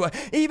serve you.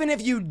 Even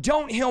if you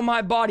don't heal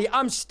my body,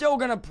 I'm still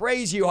going to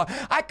praise you.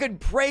 I could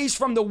praise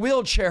from the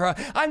wheelchair.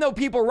 I know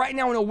people right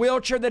now in a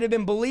wheelchair that have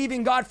been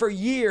believing God for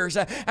years,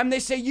 and they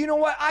say, you know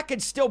what? I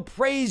could still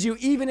praise you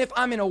even if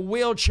I'm in a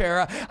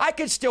wheelchair. I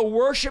could still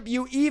worship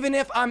you even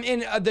if I'm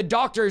in a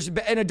doctor's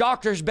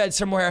bed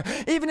somewhere.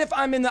 Even if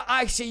I'm in the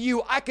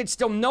ICU, I could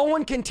still, no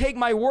one can take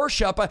my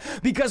worship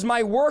because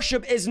my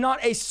worship is not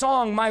a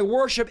song. My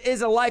worship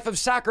is a life of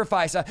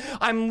sacrifice.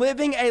 I'm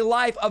living a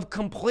life of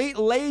complete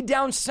laid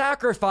down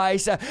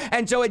sacrifice.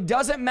 And so it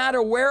doesn't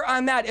matter where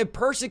I'm at. If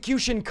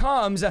persecution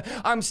comes,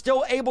 I'm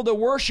still able to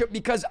worship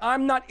because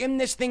I'm not in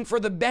this thing for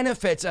the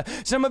benefits.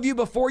 Some of you,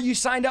 before you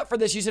signed up for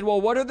this, you said,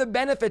 well, what are the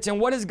benefits and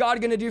what is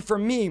God going to do for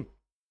me?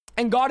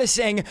 And God is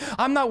saying,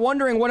 I'm not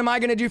wondering what am I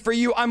going to do for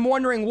you. I'm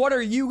wondering, what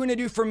are you going to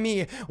do for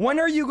me?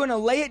 When are you going to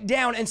lay it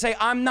down and say,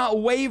 I'm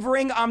not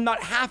wavering, I'm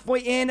not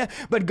halfway in,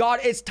 but God,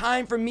 it's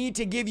time for me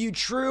to give you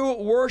true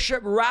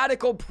worship,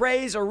 radical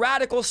praise, a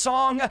radical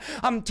song.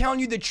 I'm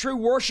telling you, the true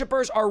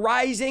worshipers are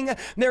rising.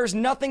 There's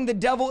nothing the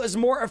devil is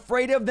more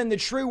afraid of than the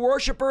true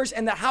worshipers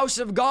in the house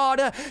of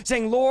God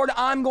saying, Lord,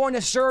 I'm going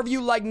to serve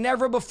you like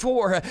never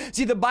before.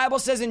 See, the Bible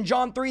says in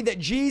John 3 that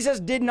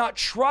Jesus did not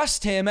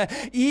trust him,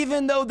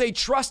 even though they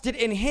trusted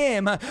in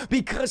him,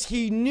 because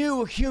he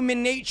knew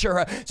human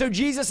nature. So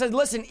Jesus said,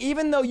 listen,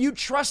 even though you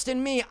trust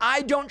in me,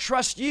 I don't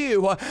trust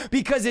you,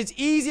 because it's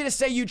easy to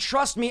say you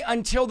trust me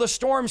until the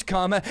storms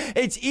come.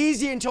 It's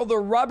easy until the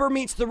rubber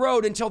meets the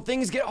road, until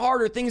things get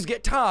harder, things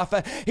get tough.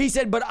 He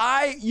said, but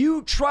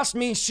you trust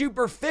me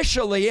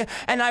superficially,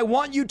 and I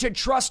want you to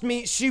trust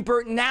me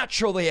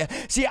supernaturally.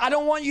 See, I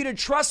don't want you to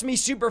trust me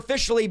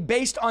superficially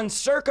based on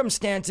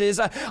circumstances.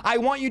 I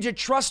want you to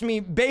trust me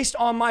based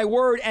on my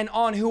word and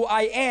on who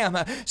I am.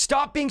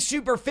 Stop being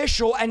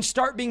superficial and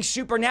start being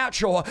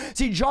supernatural.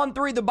 See, John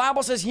 3, the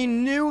Bible says he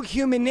knew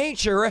human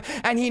nature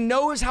and he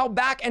knows how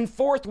back and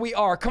forth we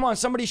are. Come on,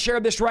 somebody share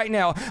this right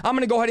now. I'm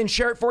going to go ahead and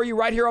share it for you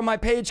right here on my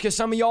page because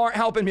some of y'all aren't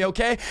helping me,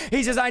 okay?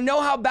 He says, I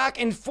know how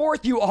back and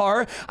forth you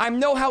are. I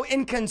know how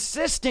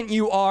inconsistent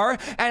you are.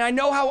 And I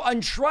know how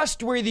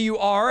untrustworthy you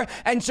are.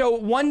 And so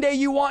one day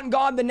you want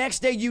God, the next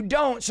day you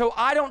don't. So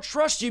I don't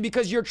trust you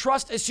because your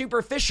trust is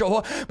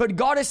superficial. But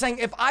God is saying,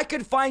 if I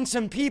could find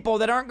some people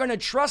that aren't going to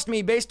trust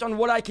me based on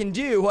what I can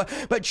do,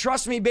 but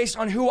trust me based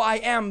on who I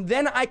am,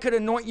 then I could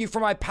anoint you for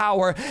my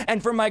power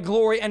and for my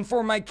glory and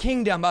for my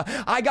kingdom.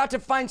 I got to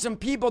find some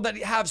people that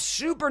have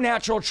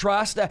supernatural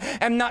trust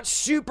and not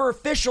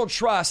superficial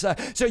trust.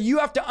 So you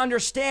have to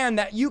understand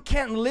that you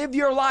can't live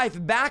your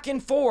life back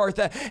and forth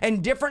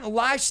in different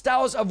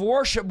lifestyles of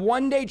worship,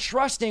 one day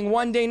trusting,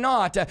 one day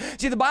not.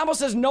 See, the Bible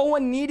says no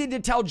one needed to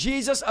tell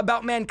Jesus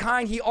about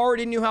mankind. He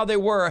already knew how they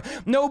were.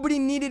 Nobody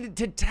needed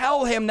to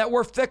tell him that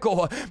we're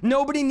fickle.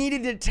 Nobody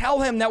needed to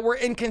tell him that we're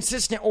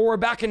inconsistent or we're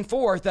back and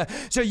forth.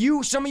 So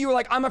some of you are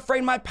like, I'm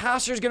afraid my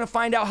pastor is going to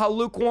find out how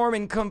lukewarm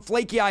and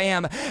flaky I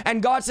am.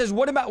 And God says,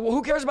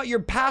 who cares about your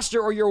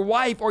pastor or your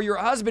wife or your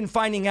husband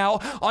finding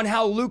out on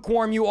how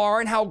lukewarm you are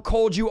and how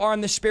cold you are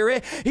in the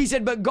spirit? He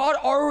said, but God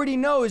already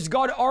knows.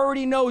 God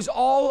already knows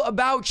all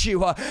about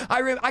you.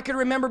 I could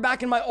remember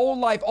back in my old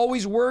life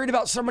always worried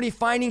about somebody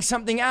finding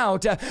something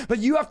out. But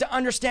you have to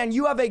understand,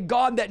 you have a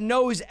God that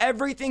knows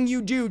everything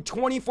you do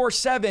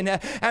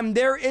 24/7, and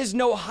there is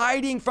no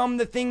hiding from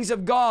the things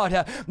of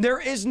God. There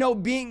is no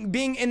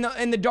being in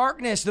the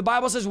darkness. The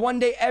Bible says one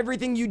day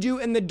everything you do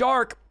in the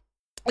dark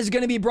is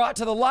going to be brought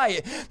to the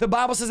light. The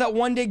Bible says that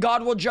one day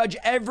God will judge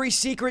every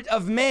secret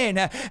of man.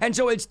 And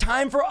so it's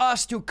time for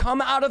us to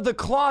come out of the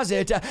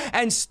closet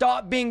and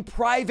stop being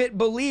private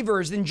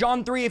believers. In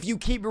John 3, if you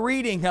keep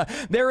reading,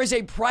 there is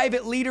a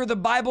private leader, the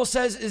Bible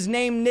says is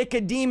named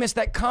Nicodemus,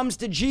 that comes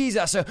to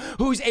Jesus,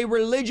 who's a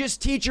religious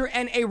teacher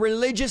and a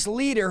religious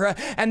leader.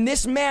 And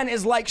this man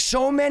is like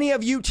so many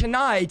of you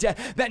tonight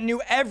that knew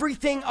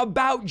everything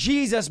about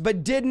Jesus,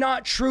 but did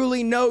not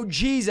truly know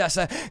Jesus,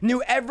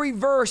 knew every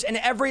verse and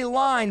every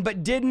line,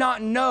 but did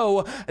not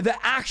know the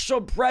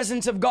actual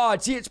presence of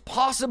God. See, it's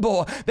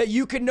possible that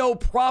you could know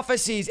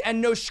prophecies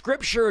and know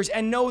scriptures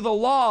and know the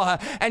law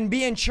and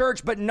be in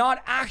church, but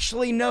not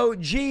actually know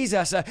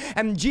Jesus.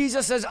 And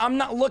Jesus says, I'm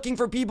not looking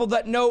for people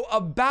that know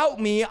about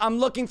me. I'm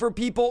looking for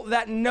people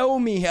that know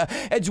me.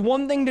 It's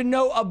one thing to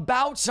know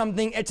about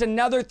something. It's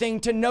another thing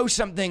to know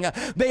something.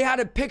 They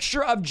had a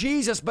picture of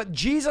Jesus, but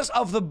Jesus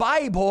of the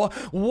Bible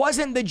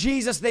wasn't the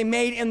Jesus they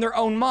made in their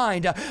own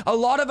mind. A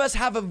lot of us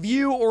have a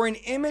view or an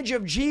image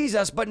of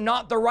Jesus, but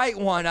not the right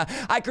one.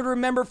 I could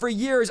remember for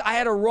years I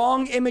had a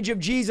wrong image of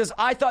Jesus.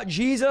 I thought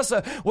Jesus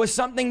was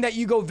something that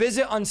you go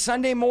visit on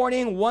Sunday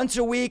morning once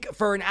a week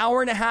for an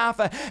hour and a half,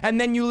 and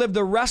then you live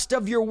the rest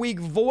of your week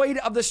void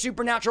of the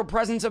supernatural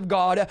presence of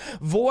God,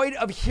 void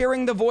of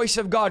hearing the voice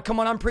of God. Come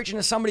on, I'm preaching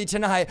to somebody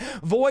tonight.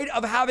 Void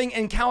of having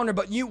encounter.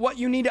 But what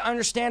you need to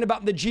understand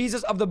about the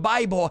Jesus of the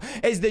Bible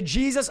is the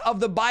Jesus of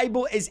the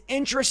Bible is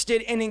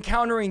interested in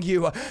encountering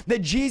you. The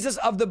Jesus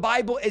of the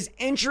Bible is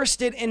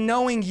interested in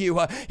knowing you.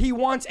 you. He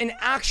wants an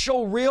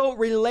actual, real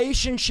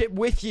relationship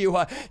with you.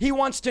 He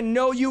wants to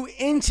know you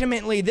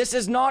intimately. This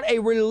is not a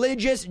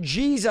religious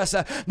Jesus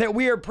that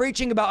we are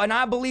preaching about. And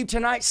I believe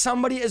tonight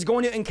somebody is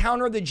going to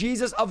encounter the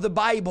Jesus of the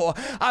Bible.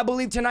 I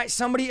believe tonight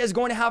somebody is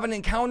going to have an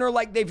encounter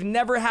like they've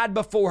never had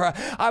before.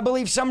 I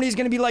believe somebody's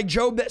going to be like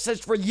Job that says,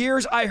 for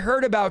years I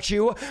heard about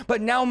you,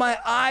 but now my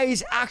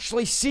eyes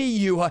actually see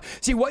you.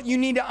 See, what you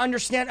need to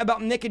understand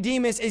about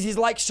Nicodemus is he's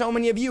like so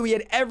many of you. He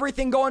had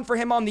everything going for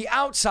him on the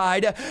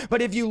outside,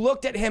 but if you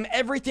looked at him,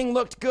 everything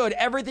looked good.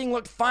 Everything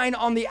looked fine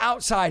on the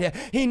outside.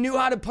 He knew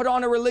how to put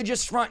on a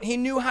religious front. He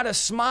knew how to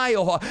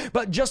smile,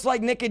 but just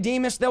like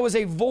Nicodemus, there was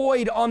a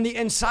void on the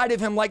inside of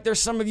him, like there's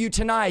some of you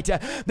tonight.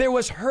 There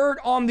was hurt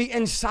on the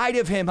inside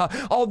of him.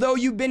 Although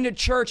you've been to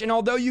church and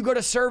although you go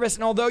to service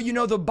and although you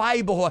know the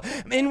Bible,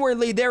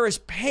 inwardly there is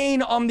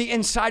pain on the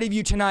inside of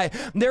you tonight.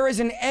 There is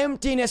an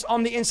emptiness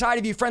on the inside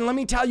of you. Friend, let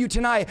me tell you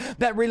tonight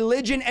that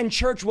religion and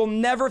church will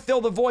never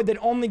fill the void that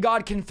only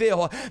God can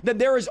fill. That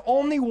there is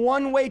only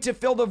one way to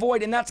fill the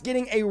void, and that's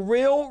getting a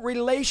real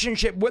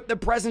relationship with the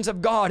presence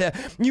of God.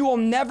 You will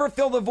never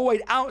fill the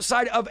void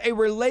outside of a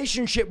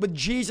relationship with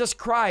Jesus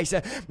Christ.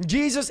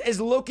 Jesus is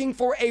looking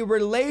for a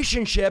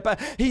relationship.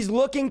 He's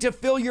looking to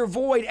fill your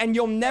void, and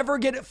you'll never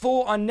get it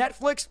full on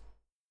Netflix.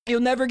 You'll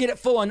never get it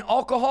full on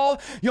alcohol.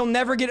 You'll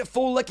never get it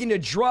full looking to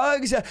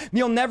drugs.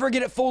 You'll never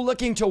get it full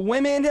looking to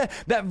women.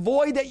 That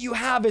void that you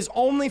have is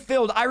only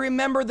filled. I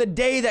remember the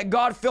day that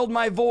God filled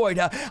my void.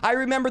 I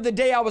remember the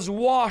day I was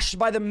washed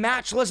by the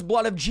matchless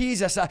blood of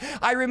Jesus.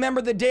 I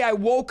remember the day I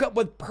woke up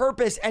with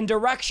purpose and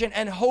direction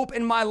and hope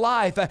in my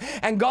life.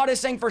 And God is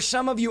saying, for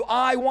some of you,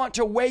 I want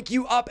to wake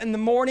you up in the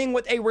morning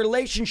with a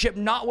relationship,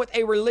 not with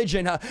a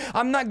religion.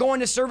 I'm not going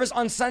to service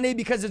on Sunday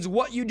because it's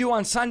what you do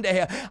on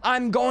Sunday.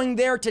 I'm going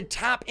there to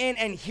tap in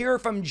and hear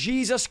from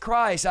Jesus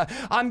Christ.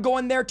 I'm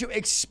going there to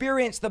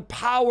experience the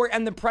power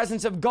and the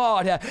presence of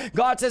God.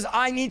 God says,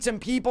 I need some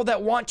people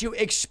that want to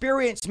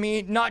experience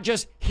me, not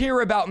just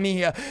hear about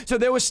me. So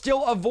there was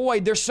still a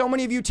void. There's so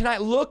many of you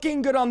tonight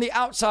looking good on the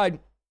outside.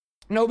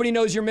 Nobody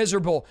knows you're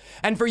miserable.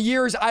 And for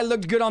years, I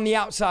looked good on the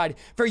outside.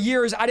 For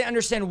years, I didn't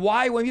understand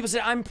why. When people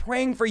said, I'm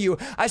praying for you,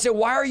 I said,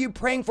 why are you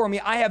praying for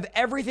me? I have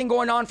everything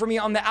going on for me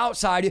on the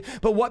outside.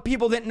 But what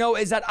people didn't know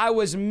is that I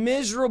was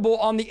miserable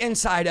on the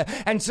inside.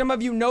 And some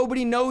of you,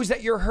 nobody knows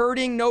that you're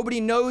hurting.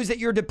 Nobody knows that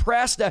you're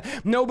depressed.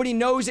 Nobody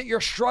knows that you're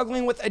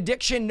struggling with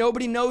addiction.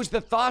 Nobody knows the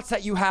thoughts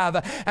that you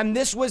have. And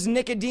this was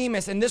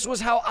Nicodemus, and this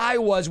was how I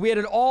was. We had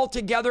it all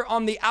together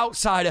on the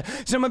outside.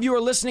 Some of you are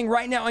listening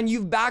right now, and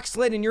you've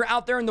backslid, and you're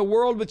out there in the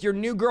world with your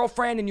new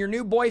girlfriend and your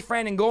new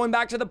boyfriend and going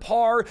back to the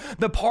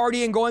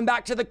party and going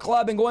back to the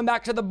club and going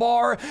back to the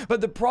bar. But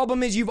the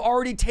problem is you've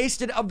already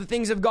tasted of the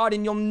things of God,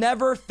 and you'll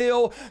never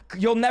feel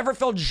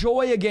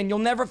joy again. You'll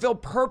never feel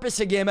purpose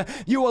again.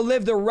 You will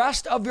live the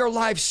rest of your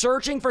life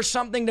searching for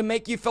something to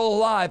make you feel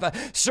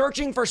alive,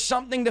 searching for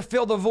something to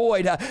fill the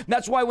void.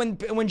 That's why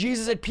when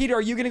Jesus said, Peter,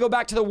 are you going to go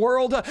back to the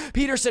world?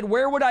 Peter said,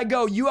 where would I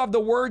go? You have the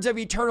words of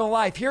eternal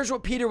life. Here's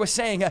what Peter was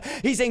saying.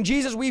 He's saying,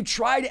 Jesus, we've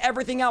tried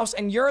everything else,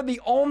 and you're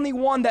the only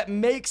one that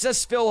makes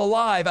us feel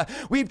alive.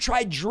 We've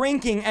tried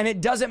drinking and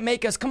it doesn't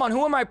make us, come on,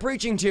 who am I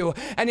preaching to?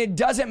 And it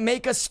doesn't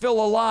make us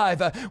feel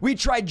alive. We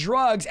tried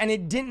drugs and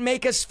it didn't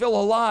make us feel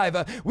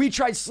alive. We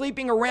tried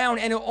sleeping around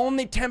and it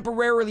only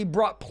temporarily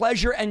brought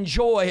pleasure and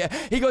joy.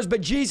 He goes,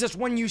 but Jesus,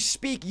 when you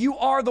speak, you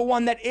are the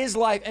one that is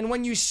life. And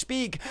when you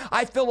speak,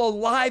 I feel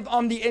alive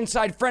on the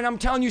inside. Friend, I'm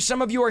telling you,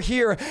 some of you are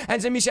here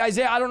and some of you say,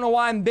 Isaiah, I don't know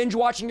why I'm binge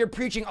watching your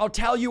preaching. I'll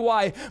tell you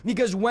why.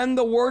 Because when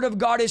the word of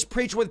God is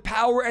preached with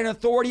power and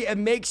authority, it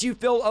makes you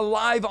feel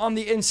alive on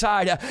the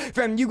inside.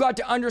 Friend, you got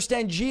to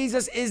understand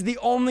Jesus is the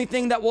only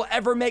thing that will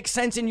ever make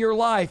sense in your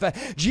life.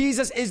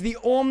 Jesus is the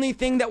only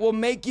thing that will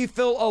make you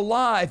feel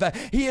alive.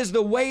 He is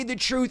the way, the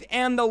truth,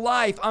 and the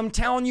life. I'm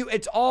telling you,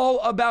 it's all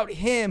about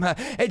Him.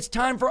 It's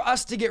time for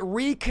us to get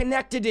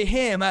reconnected to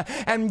Him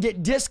and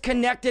get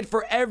disconnected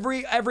for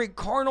every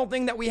carnal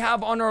thing that we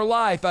have on our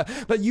life.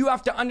 But you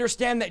have to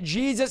understand that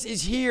Jesus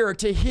is here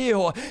to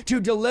heal, to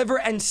deliver,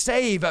 and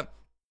save.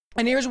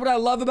 And here's what I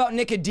love about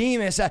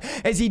Nicodemus,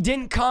 is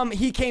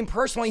he came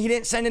personally, he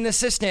didn't send an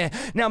assistant.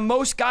 Now,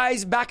 most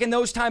guys back in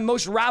those times,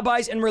 most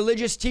rabbis and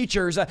religious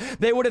teachers,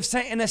 they would have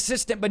sent an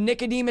assistant, but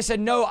Nicodemus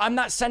said, no, I'm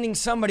not sending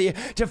somebody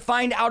to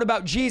find out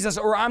about Jesus,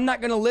 or I'm not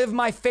going to live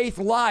my faith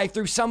life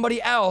through somebody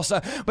else,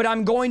 but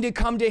I'm going to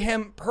come to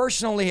Him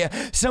personally.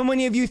 So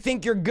many of you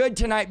think you're good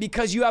tonight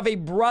because you have a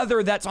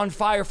brother that's on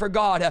fire for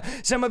God.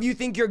 Some of you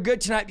think you're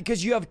good tonight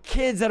because you have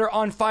kids that are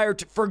on fire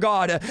for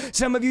God.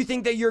 Some of you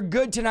think that you're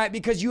good tonight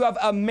because you have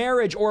a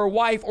marriage or a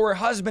wife or a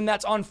husband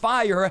that's on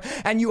fire,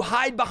 and you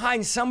hide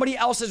behind somebody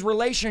else's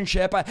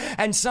relationship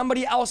and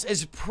somebody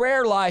else's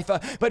prayer life.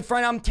 But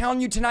friend, I'm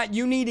telling you tonight,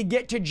 you need to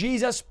get to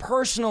Jesus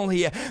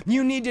personally.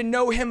 You need to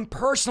know Him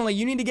personally.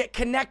 You need to get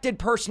connected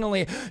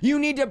personally. You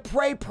need to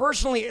pray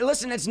personally.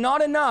 Listen, it's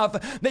not enough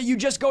that you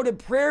just go to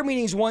prayer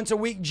meetings once a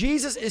week.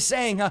 Jesus is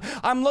saying,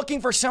 I'm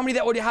looking for somebody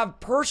that would have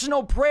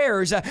personal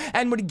prayers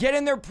and would get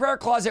in their prayer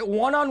closet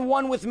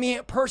one-on-one with me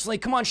personally.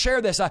 Come on, share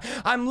this.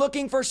 I'm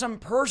looking for some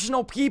personal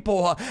personal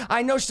people.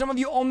 I know some of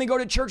you only go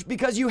to church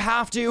because you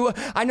have to.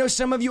 I know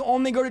some of you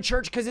only go to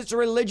church because it's a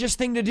religious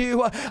thing to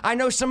do. I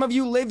know some of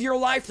you live your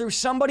life through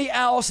somebody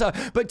else,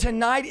 but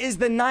tonight is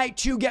the night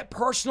to get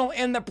personal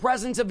in the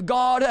presence of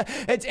God.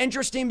 It's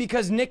interesting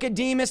because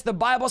Nicodemus, the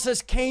Bible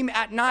says, came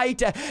at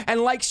night,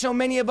 and like so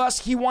many of us,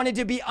 he wanted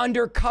to be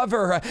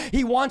undercover.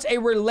 He wants a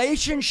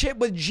relationship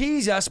with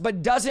Jesus,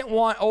 but doesn't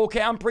want,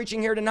 okay, I'm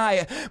preaching here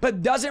tonight,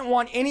 but doesn't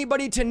want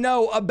anybody to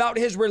know about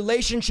his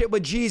relationship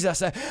with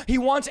Jesus. He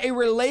wants a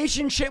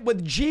relationship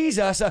with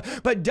Jesus,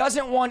 but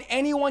doesn't want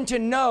anyone to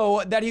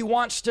know that he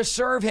wants to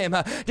serve him.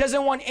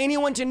 Doesn't want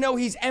anyone to know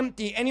he's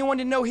empty, anyone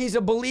to know he's a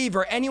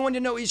believer, anyone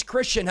to know he's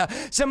Christian.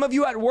 Some of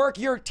you at work,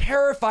 you're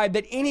terrified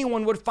that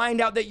anyone would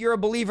find out that you're a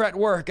believer at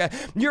work.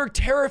 You're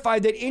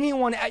terrified that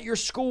anyone at your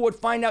school would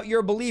find out you're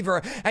a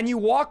believer, and you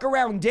walk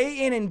around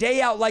day in and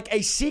day out like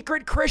a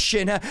secret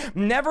Christian,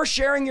 never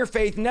sharing your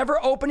faith,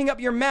 never opening up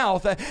your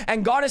mouth.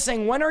 And God is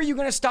saying, when are you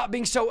going to stop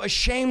being so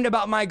ashamed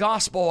about my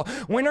gospel?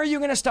 When are you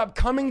going to stop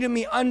coming to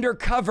me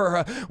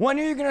undercover? When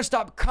are you going to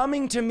stop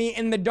coming to me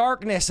in the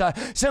darkness?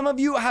 Some of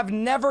you have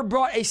never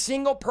brought a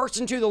single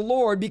person to the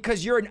Lord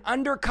because you're an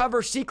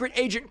undercover secret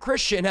agent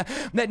Christian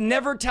that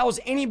never tells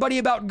anybody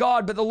about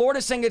God. But the Lord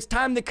is saying it's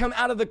time to come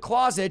out of the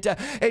closet.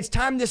 It's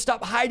time to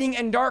stop hiding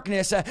in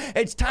darkness.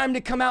 It's time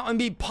to come out and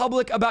be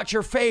public about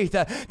your faith.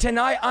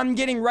 Tonight, I'm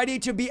getting ready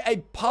to be a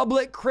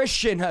public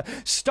Christian.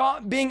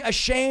 Stop being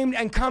ashamed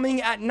and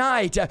coming at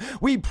night.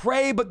 We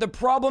pray, but the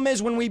problem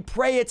is when we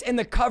pray, it's in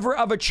the cover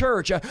of a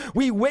church.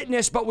 We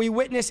witness, but we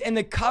witness in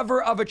the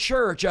cover of a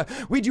church.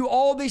 We do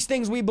all these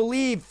things. We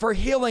believe for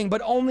healing,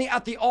 but only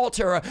at the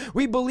altar.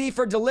 We believe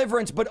for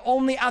deliverance, but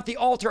only at the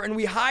altar. And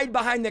we hide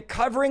behind the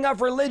covering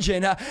of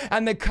religion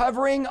and the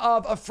covering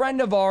of a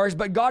friend of ours.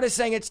 But God is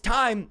saying it's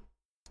time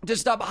to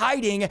stop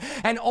hiding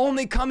and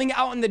only coming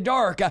out in the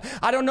dark.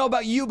 I don't know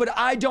about you, but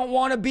I don't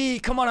want to be,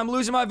 come on, I'm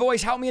losing my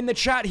voice. Help me in the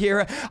chat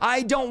here.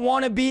 I don't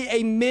want to be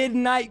a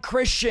midnight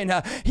Christian.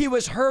 He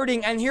was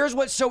hurting. And here's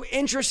what's so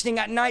interesting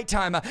at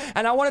nighttime.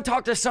 And I want to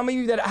talk to some of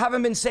you that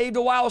haven't been saved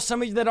a while,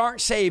 some of you that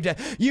aren't saved.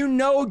 You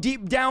know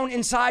deep down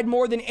inside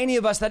more than any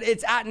of us that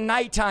it's at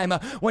nighttime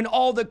when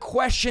all the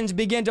questions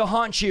begin to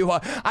haunt you.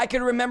 I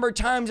can remember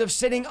times of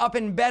sitting up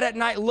in bed at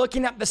night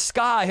looking at the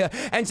sky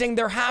and saying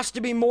there has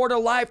to be more to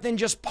life than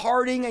just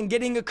partying and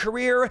getting a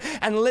career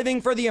and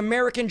living for the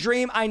American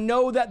dream. I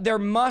know that there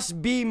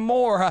must be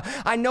more.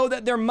 I know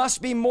that there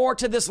must be more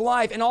to this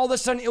life. And all of a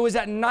sudden, it was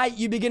at night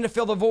you begin to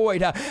fill the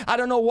void. I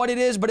don't know what it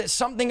is, but it's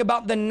something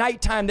about the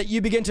nighttime that you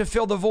begin to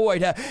fill the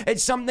void.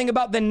 It's something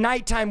about the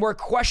nighttime where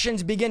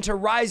questions begin to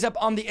rise up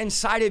on the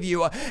inside of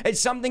you. It's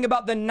something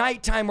about the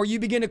nighttime where you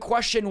begin to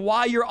question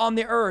why you're on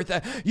the earth.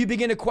 You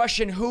begin to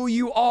question who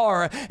you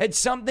are. It's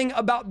something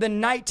about the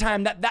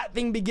nighttime that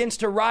thing begins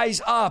to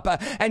rise up.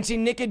 And see,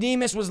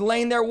 Nicodemus was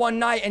laying there one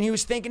night and he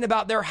was thinking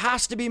about there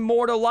has to be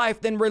more to life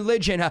than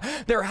religion.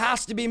 There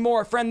has to be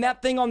more. Friend,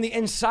 that thing on the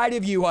inside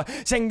of you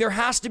saying there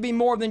has to be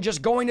more than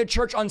just going to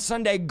church on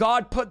Sunday.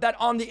 God put that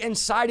on the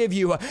inside of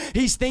you.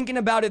 He's thinking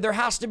about it. There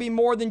has to be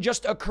more than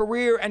just a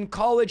career and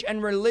college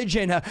and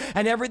religion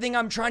and everything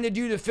I'm trying to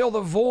do to fill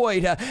the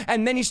void.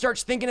 And then he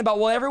starts thinking about,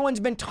 well, everyone's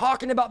been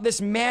talking about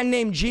this man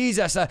named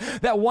Jesus.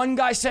 That one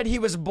guy said he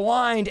was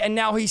blind and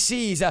now he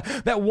sees.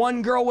 That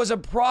one girl was a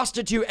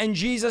prostitute and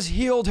Jesus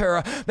healed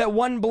her. That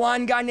one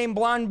blind guy named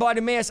Blind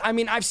Bartimaeus, I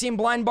mean, I've seen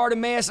Blind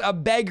Bartimaeus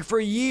beg for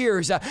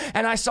years,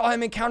 and I saw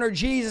him encounter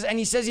Jesus, and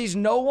he says he's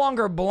no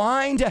longer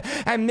blind,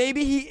 and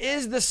maybe he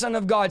is the Son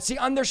of God. See,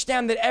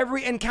 understand that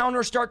every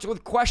encounter starts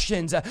with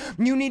questions.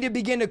 You need to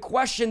begin to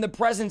question the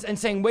presence and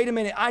saying, wait a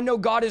minute, I know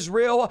God is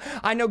real.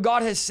 I know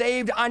God has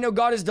saved. I know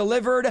God has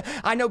delivered.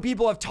 I know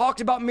people have talked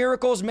about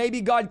miracles.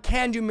 Maybe God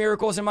can do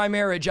miracles in my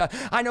marriage.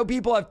 I know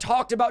people have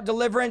talked about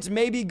deliverance.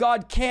 Maybe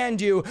God can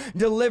do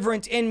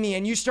deliverance in me.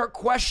 And you start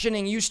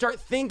questioning, you start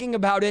thinking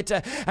about it,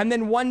 and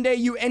then one day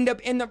you end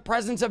up in the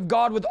presence of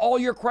God with all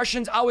your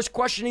questions. I was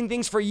questioning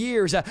things for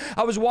years.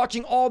 I was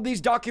watching all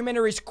these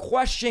documentaries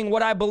questioning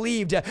what I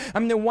believed.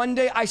 And then one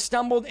day I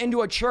stumbled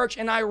into a church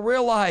and I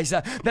realized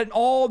that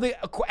all the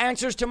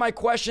answers to my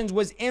questions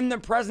was in the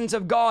presence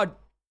of God.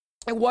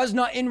 It was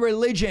not in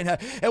religion.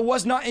 It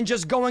was not in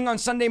just going on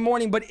Sunday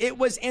morning, but it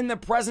was in the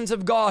presence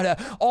of God.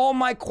 All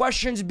my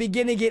questions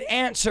begin to get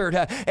answered.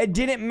 It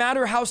didn't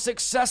matter how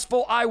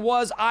successful I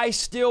was, I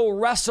still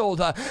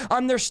wrestled.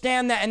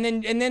 Understand that. And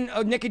then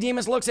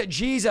Nicodemus looks at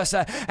Jesus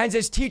and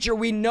says, teacher,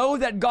 we know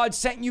that God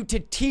sent you to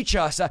teach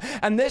us.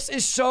 And this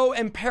is so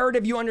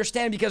imperative you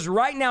understand, because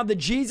right now the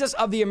Jesus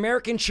of the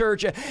American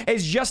church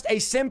is just a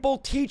simple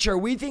teacher.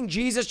 We think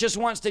Jesus just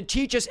wants to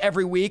teach us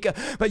every week,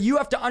 but you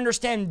have to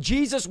understand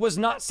Jesus was was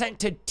not sent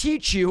to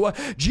teach you.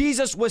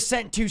 Jesus was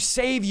sent to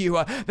save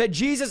you. That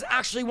Jesus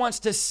actually wants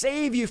to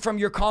save you from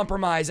your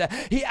compromise.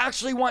 He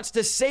actually wants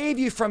to save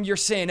you from your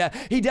sin.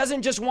 He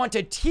doesn't just want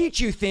to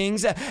teach you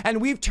things, and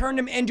we've turned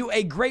him into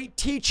a great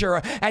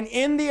teacher. And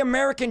in the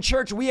American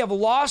church, we have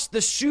lost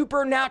the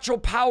supernatural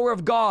power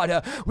of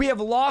God. We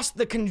have lost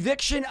the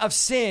conviction of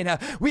sin.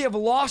 We have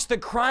lost the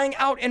crying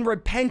out in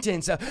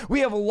repentance. We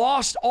have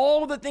lost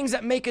all of the things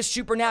that make us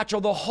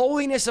supernatural. The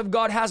holiness of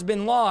God has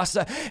been lost.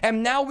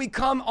 And now we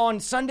come on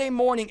Sunday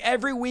morning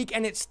every week,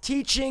 and it's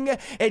teaching.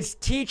 And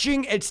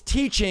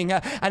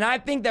I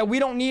think that we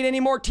don't need any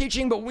more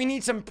teaching, but we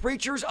need some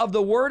preachers of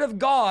the word of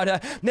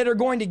God that are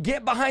going to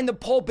get behind the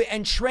pulpit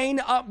and train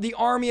up the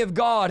army of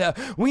God.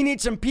 We need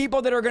some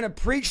people that are going to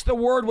preach the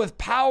word with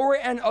power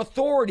and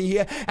authority.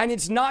 And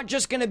it's not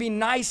just going to be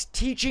nice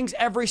teachings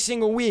every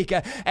single week.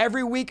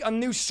 Every week, a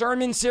new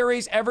sermon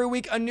series. Every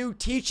week, a new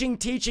teaching.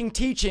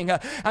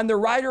 And the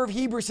writer of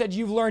Hebrews said,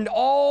 you've learned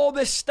all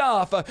this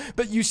stuff,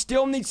 but you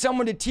still need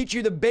someone to teach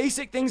you the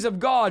basic things of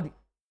God,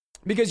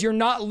 because you're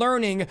not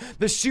learning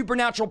the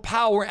supernatural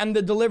power and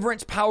the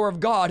deliverance power of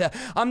God.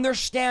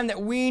 Understand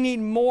that we need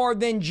more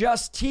than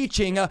just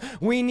teaching.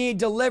 We need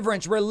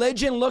deliverance.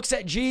 Religion looks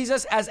at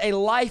Jesus as a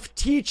life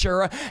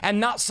teacher and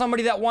not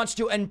somebody that wants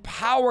to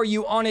empower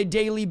you on a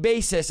daily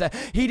basis.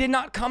 He did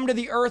not come to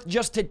the earth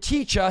just to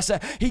teach us.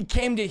 He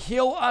came to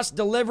heal us,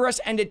 deliver us,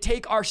 and to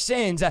take our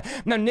sins.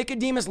 Now,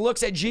 Nicodemus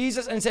looks at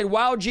Jesus and said,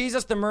 wow,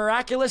 Jesus, the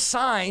miraculous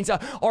signs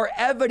are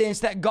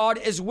evidence that God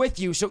is with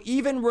you. So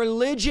even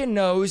religion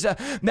knows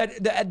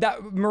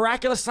that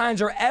miraculous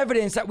signs are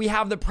evidence that we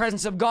have the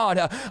presence of God.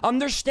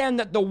 Understand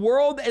that the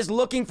world is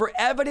looking for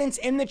evidence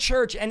in the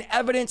church and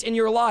evidence in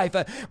your life.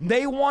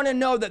 They want to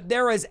know that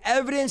there is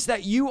evidence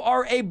that you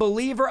are a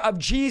believer of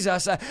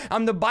Jesus.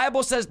 The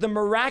Bible says the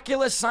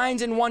miraculous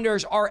signs and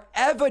wonders are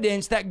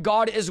evidence that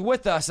God is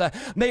with us.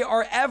 They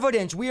are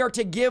evidence. We are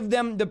to give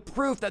them the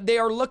proof that they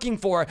are looking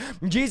for.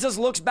 Jesus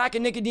looks back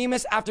at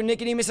Nicodemus after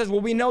Nicodemus says,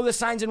 well, we know the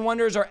signs and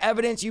wonders are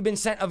evidence you've been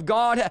sent of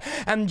God.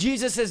 And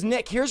Jesus says,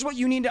 Nick, here's what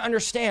you need to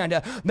understand,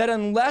 that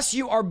unless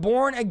you are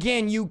born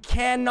again, you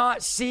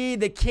cannot see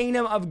the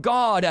kingdom of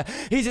God.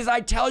 He says,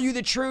 I tell you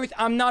the truth.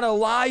 I'm not a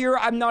liar.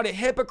 I'm not a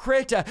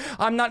hypocrite.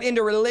 I'm not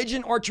into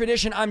religion or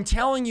tradition. I'm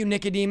telling you,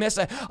 Nicodemus,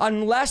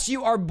 unless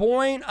you are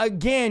born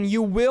again,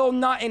 you will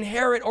not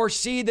inherit or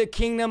see the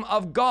kingdom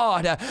of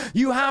God.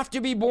 You have to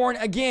be born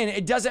again.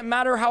 It doesn't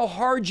matter how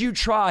hard you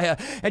try.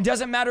 It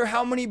doesn't matter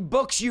how many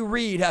books you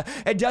read.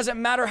 It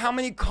doesn't matter how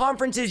many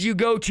conferences you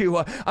go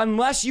to.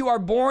 Unless you are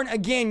born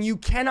again, you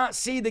cannot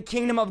see the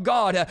kingdom of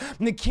God.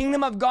 The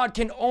kingdom of God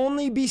can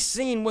only be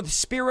seen with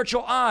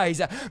spiritual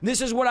eyes. This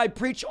is what I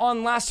preached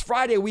on last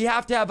Friday. We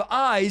have to have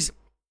eyes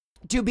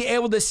to be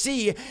able to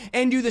see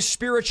into the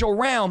spiritual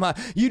realm.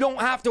 You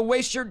don't have to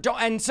waste your time.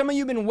 And some of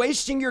you have been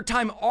wasting your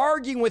time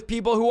arguing with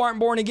people who aren't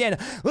born again.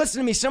 Listen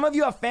to me. Some of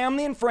you have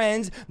family and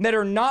friends that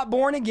are not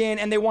born again,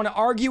 and they want to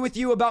argue with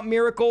you about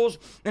miracles,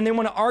 and they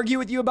want to argue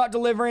with you about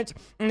deliverance,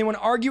 and they want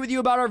to argue with you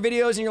about our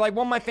videos. And you're like,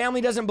 well, my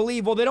family doesn't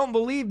believe. Well, they don't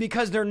believe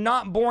because they're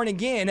not born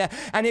again.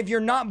 And if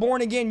you're not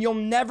born again, you'll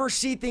never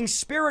see things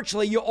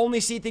spiritually. You'll only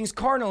see things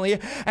carnally.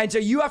 And so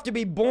you have to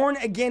be born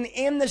again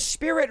in the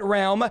spirit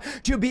realm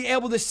to be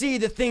able to see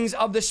the things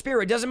of the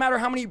spirit. Doesn't matter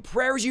how many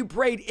prayers you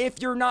prayed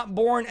if you're not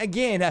born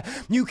again.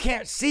 You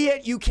can't see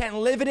it, you can't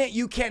live in it,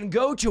 you can't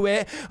go to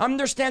it.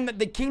 Understand that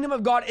the kingdom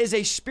of God is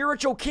a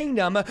spiritual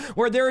kingdom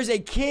where there is a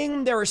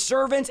king, there are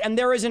servants, and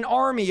there is an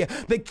army.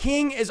 The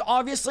king is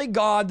obviously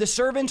God, the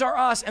servants are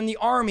us, and the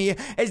army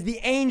is the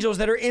angels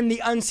that are in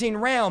the unseen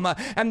realm.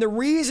 And the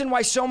reason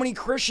why so many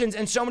Christians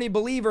and so many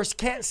believers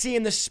can't see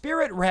in the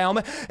spirit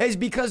realm is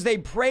because they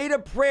prayed a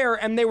prayer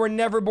and they were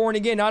never born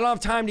again. Now, I don't have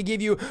time to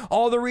give you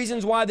all the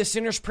reasons why the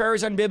sinner's prayer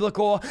is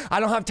unbiblical. I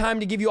don't have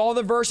time to give you all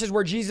the verses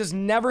where Jesus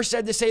never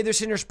said to say the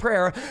sinner's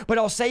prayer, but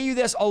I'll say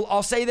this,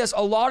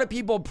 a lot of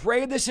people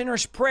pray the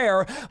sinner's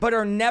prayer, but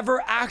are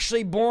never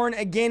actually born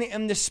again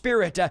in the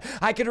spirit.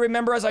 I can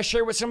remember, as I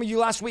shared with some of you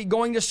last week,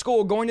 going to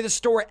school, going to the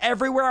store,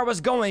 everywhere I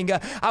was going,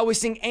 I was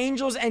seeing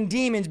angels and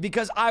demons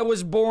because I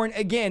was born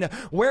again.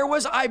 Where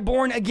was I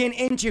born again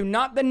into?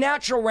 Not the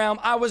natural realm.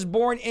 I was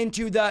born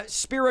into the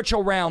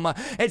spiritual realm.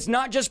 It's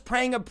not just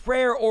praying a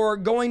prayer or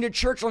going to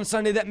church on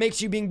Sunday that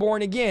makes you being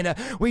born again.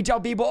 We tell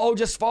people, oh,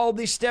 just follow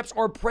these steps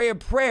or pray a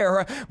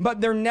prayer,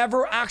 but they're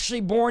never actually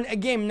born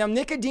again. Now,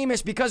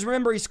 Nicodemus, because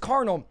remember, he's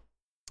carnal,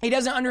 he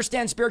doesn't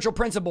understand spiritual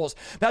principles.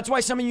 That's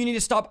why some of you need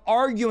to stop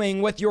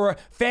arguing with your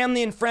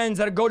family and friends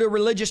that go to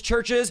religious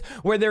churches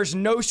where there's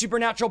no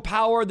supernatural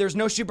power, there's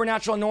no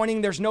supernatural anointing,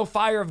 there's no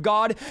fire of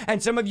God.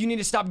 And some of you need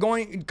to stop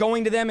going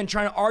to them and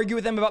trying to argue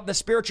with them about the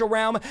spiritual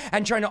realm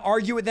and trying to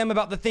argue with them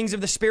about the things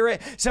of the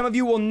spirit. Some of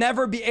you will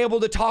never be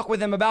able to talk with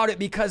them about it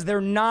because they're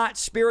not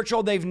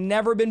spiritual. They've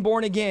never been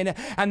born again,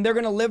 and they're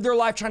going to live their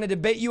life trying to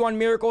debate you on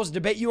miracles,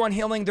 debate you on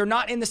healing. They're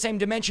not in the same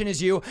dimension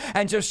as you.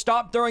 And so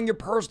stop throwing your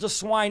pearls to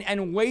swine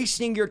and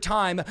wasting your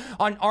time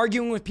on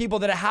arguing with people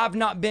that have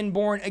not been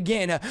born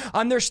again.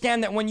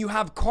 Understand that when you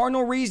have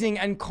carnal reasoning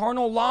and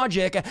carnal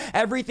logic,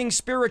 everything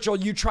spiritual,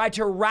 you try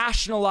to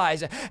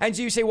rationalize. And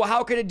so you say, well,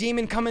 how could a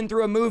demon come in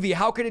through a movie?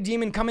 How could a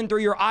demon come in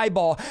through your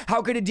eyeball?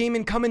 How could a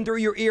demon come in through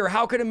your ear?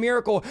 How could a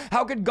miracle?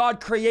 How could God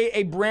create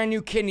a brand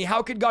new kidney?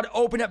 How could God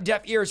open up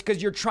deaf ears?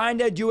 Because you're trying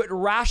to do it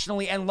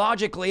rationally and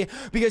logically,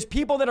 because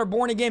people that are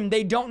born again,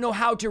 they don't know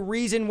how to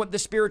reason with the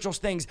spiritual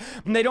things.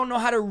 And they don't know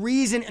how to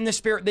reason in the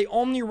spirit. They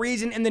only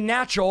reason in the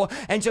natural.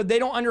 And so they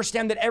don't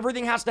understand that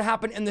everything has to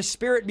happen in the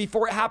spirit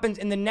before it happens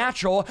in the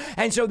natural.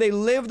 And so they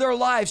live their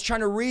lives trying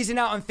to reason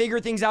out and figure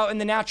things out in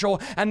the natural.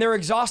 And they're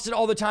exhausted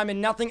all the time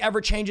and nothing ever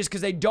changes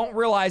because they don't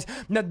realize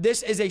that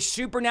this is a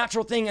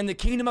supernatural thing and the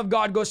kingdom of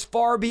God goes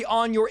far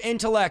beyond your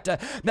intellect.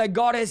 That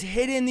God has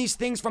hidden these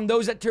things from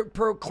those that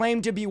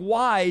proclaim to be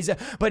wise,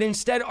 but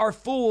instead are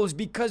fools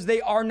because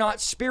they are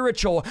not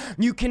spiritual.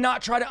 You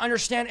cannot try to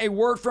understand a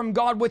word from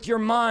God with your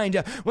mind.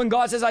 When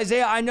God says,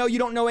 Isaiah, I know you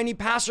don't know any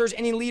pastors,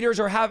 any leaders,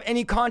 or have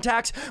any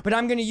contacts, but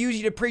I'm going to use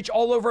you to preach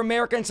all over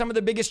America in some of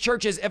the biggest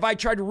churches. If I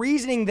tried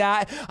reasoning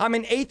that I'm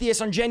an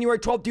atheist on January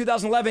 12,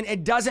 2011,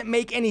 it doesn't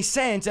make any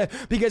sense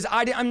because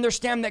I didn't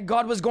understand that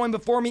God was going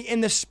before me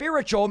in the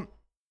spiritual.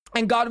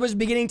 And God was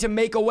beginning to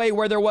make a way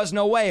where there was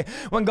no way.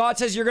 When God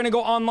says you're going to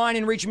go online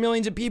and reach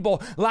millions of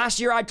people. Last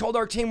year, I told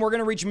our team we're going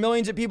to reach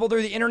millions of people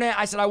through the internet.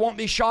 I said, I won't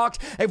be shocked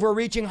if we're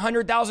reaching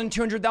 100,000,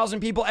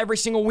 200,000 people every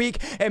single week.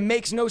 It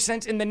makes no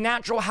sense in the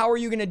natural. How are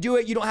you going to do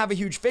it? You don't have a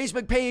huge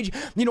Facebook page.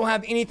 You don't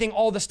have anything,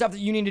 all the stuff that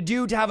you need to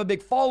do to have a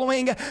big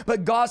following.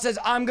 But God says,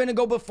 I'm going to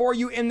go before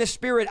you in the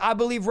spirit. I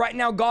believe right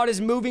now God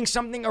is moving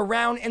something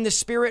around in the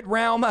spirit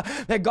realm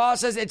that God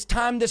says it's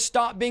time to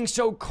stop being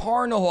so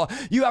carnal.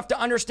 You have to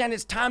understand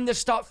it's time to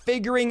stop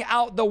figuring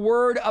out the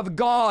word of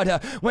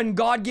God. When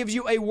God gives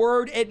you a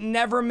word, it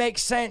never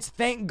makes sense.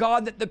 Thank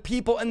God that the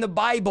people in the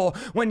Bible,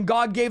 when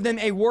God gave them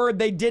a word,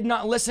 they did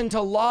not listen to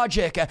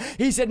logic.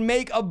 He said,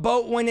 make a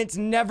boat when it's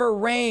never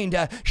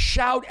rained.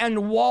 Shout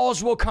and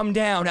walls will come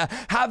down.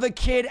 Have a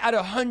kid at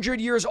 100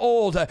 years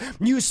old.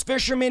 Use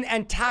fishermen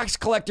and tax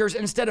collectors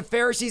instead of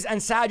Pharisees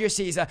and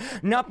Sadducees.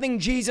 Nothing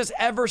Jesus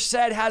ever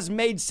said has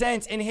made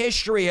sense in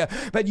history.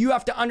 But you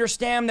have to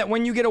understand that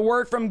when you get a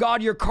word from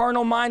God, your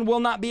carnal mind will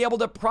not be able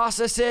to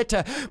process it.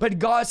 But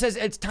God says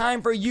it's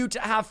time for you to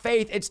have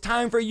faith. It's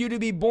time for you to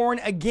be born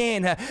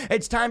again.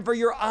 It's time for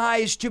your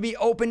eyes to be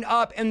opened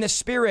up in the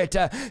spirit.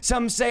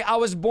 Some say I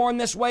was born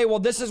this way. Well,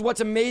 this is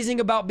what's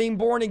amazing about being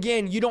born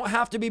again. You don't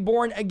have to be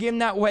born again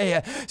that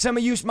way. Some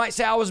of you might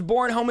say I was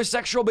born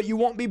homosexual, but you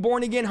won't be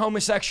born again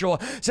homosexual.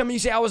 Some of you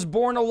say I was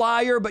born a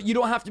liar, but you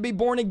don't have to be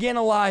born again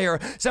a liar.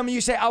 Some of you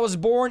say I was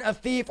born a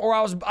thief, or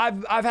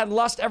I've had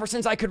lust ever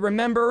since I could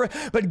remember.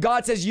 But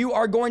God says you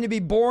are going to be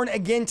born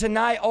again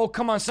tonight. Oh,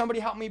 come on, somebody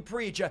help me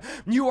preach.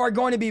 You are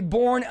going to be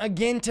born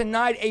again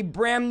tonight, a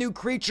brand new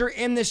creature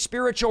in the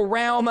spiritual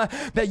realm,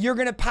 that you're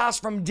going to pass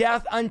from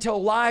death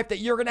until life, that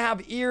you're going to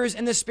have ears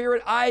in the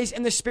spirit, eyes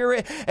in the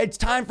spirit. It's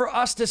time for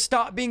us to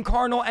stop being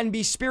carnal and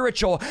be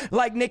spiritual.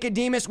 Like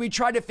Nicodemus, we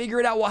tried to figure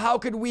it out. Well, how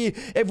could we,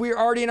 if we were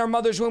already in our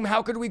mother's womb,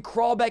 how could we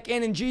crawl back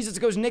in? And Jesus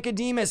goes,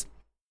 Nicodemus,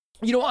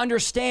 you don't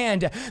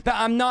understand that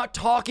I'm not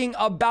talking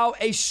about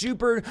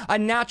a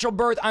natural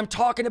birth. I'm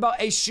talking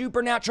about a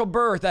supernatural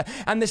birth.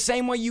 And the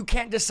same way you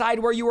can't decide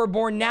where you were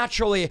born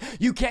naturally,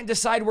 you can't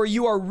decide where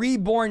you are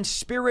reborn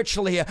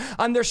spiritually.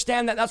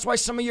 Understand that. That's why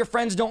some of your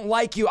friends don't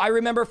like you. I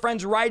remember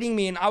friends writing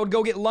me, and I would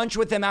go get lunch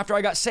with them after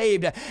I got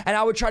saved, and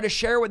I would try to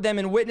share with them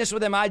and witness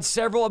with them. I had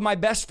several of my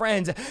best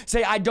friends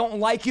say, I don't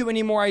like you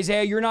anymore,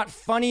 Isaiah. You're not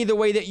funny the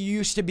way that you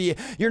used to be.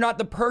 You're not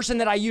the person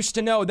that I used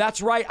to know.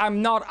 That's right.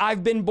 I'm not.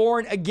 I've been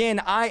born again.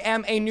 I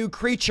am a new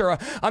creature.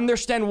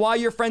 Understand why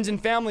your friends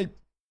and family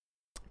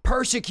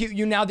persecute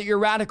you now that you're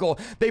radical.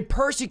 They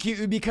persecute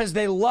you because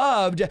they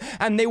loved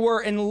and they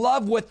were in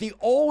love with the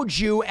old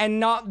you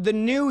and not the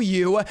new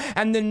you.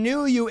 And the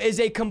new you is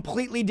a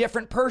completely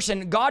different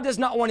person. God does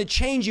not want to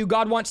change you.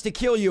 God wants to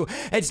kill you.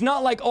 It's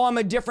not like, oh, I'm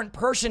a different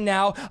person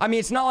now. I mean,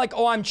 it's not like,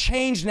 oh, I'm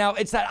changed now.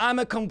 It's that I'm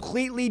a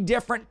completely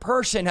different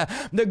person.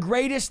 The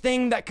greatest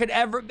thing that could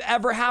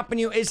ever happen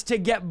to you is to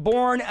get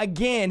born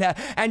again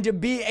and to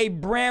be a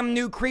brand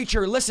new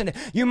creature. Listen,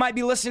 you might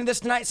be listening to this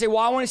tonight and say, well,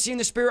 I want to see in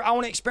the spirit. I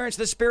want to experience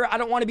the spirit. I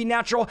don't want to be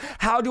natural.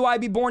 How do I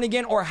be born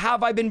again, or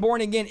have I been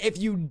born again? If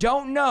you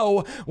don't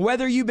know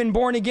whether you've been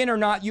born again or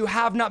not, you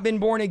have not been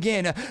born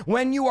again.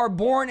 When you are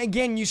born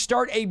again, you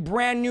start a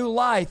brand new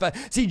life.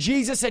 See,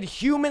 Jesus said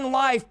human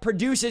life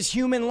produces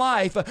human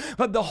life,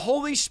 but the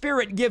Holy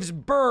Spirit gives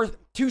birth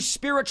to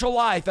spiritual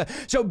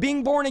life. So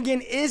being born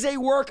again is a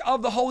work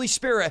of the Holy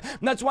Spirit.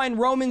 And that's why in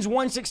Romans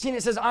 1:16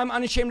 it says, I'm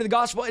unashamed of the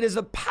gospel. It is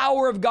the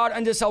power of God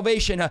unto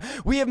salvation.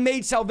 We have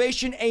made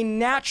salvation a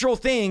natural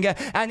thing,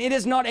 and it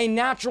is not a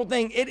natural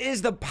thing. It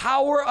is the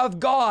power of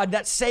God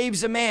that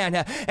saves a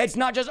man. It's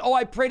not just, oh,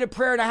 I prayed a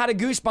prayer and I had a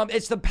goosebump.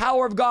 It's the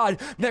power of God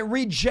that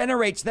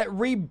regenerates, that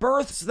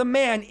rebirths the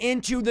man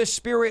into the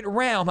spirit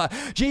realm.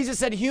 Jesus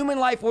said human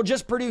life will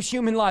just produce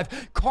human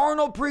life.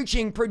 Carnal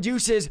preaching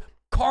produces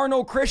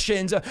carnal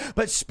Christians,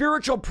 but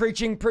spiritual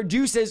preaching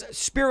produces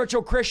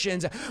spiritual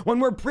Christians. When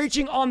we're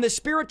preaching on the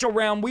spiritual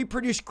realm, we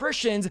produce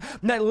Christians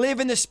that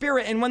live in the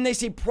spirit, and when they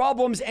see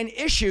problems and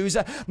issues,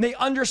 they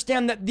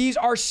understand that these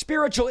are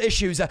spiritual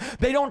issues.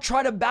 They don't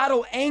try to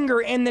battle anger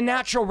in the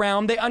natural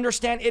realm. They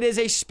understand it is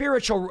a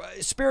spiritual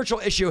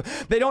issue.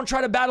 They don't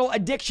try to battle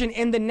addiction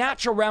in the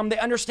natural realm. They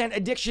understand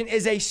addiction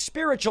is a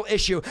spiritual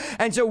issue.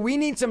 And so we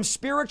need some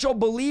spiritual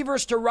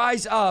believers to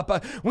rise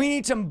up. We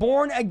need some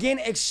born again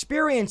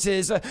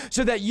experiences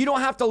so that you don't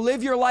have to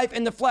live your life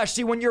in the flesh.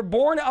 See, when you're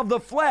born of the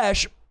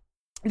flesh,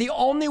 the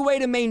only way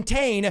to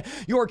maintain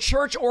your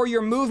church or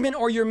your movement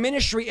or your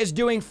ministry is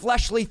doing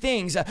fleshly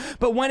things.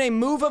 But when a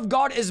move of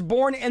God is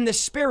born in the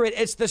Spirit,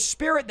 it's the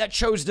Spirit that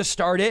chose to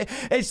start it.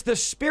 It's the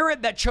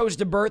Spirit that chose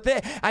to birth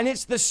it. And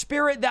it's the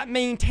Spirit that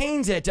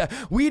maintains it.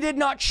 We did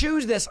not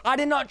choose this. I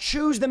did not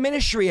choose the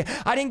ministry.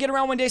 I didn't get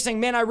around one day saying,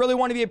 man, I really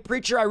want to be a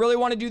preacher. I really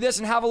want to do this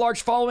and have a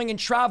large following and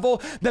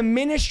travel. The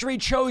ministry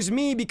chose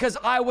me because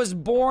I was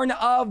born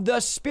of the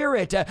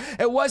Spirit.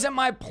 It wasn't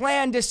my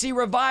plan to see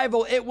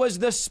revival. It was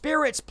the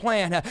Spirit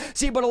plan.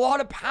 See, but a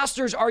lot of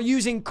pastors are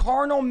using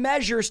carnal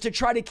measures to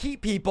try to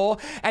keep people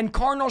and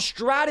carnal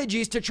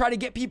strategies to try to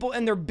get people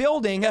in their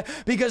building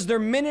because their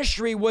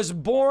ministry was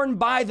born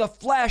by the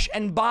flesh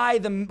and by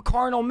the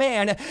carnal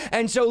man.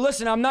 And so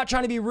listen, I'm not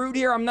trying to be rude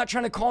here. I'm not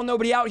trying to call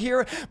nobody out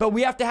here, but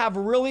we have to have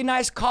really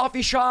nice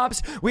coffee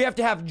shops. We have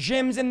to have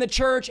gyms in the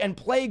church and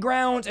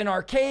playgrounds and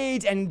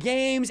arcades and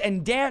games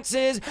and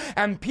dances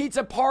and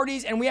pizza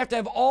parties. And we have to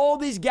have all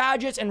these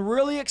gadgets and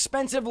really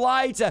expensive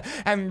lights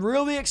and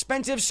really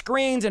expensive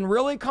screens and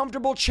really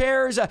comfortable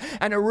chairs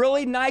and a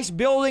really nice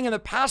building, and the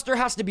pastor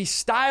has to be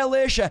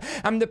stylish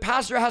and the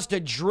pastor has to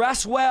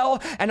dress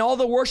well, and all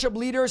the worship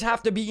leaders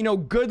have to be,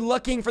 good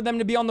looking for them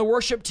to be on the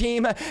worship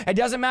team. It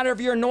doesn't matter if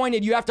you're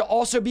anointed, you have to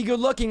also be good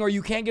looking or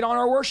you can't get on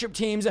our worship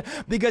teams,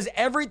 because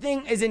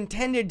everything is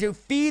intended to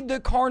feed the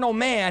carnal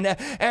man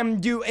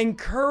and to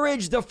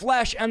encourage the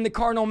flesh and the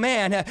carnal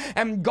man.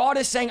 And God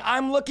is saying,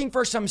 I'm looking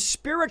for some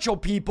spiritual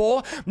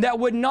people that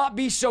would not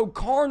be so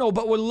carnal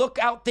but would look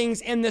out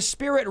things in the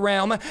spirit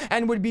realm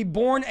and would be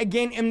born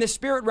again in the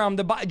spirit realm.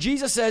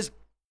 Jesus says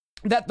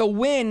that the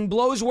wind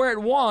blows where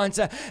it wants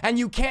and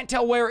you can't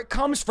tell where it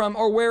comes from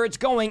or where it's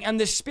going, and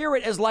the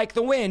Spirit is like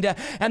the wind,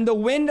 and the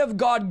wind of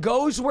God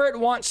goes where it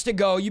wants to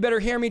go. You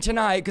better hear me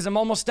tonight because I'm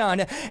almost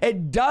done.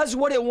 It does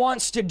what it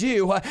wants to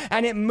do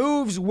and it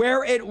moves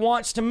where it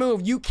wants to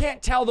move. You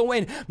can't tell the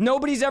wind.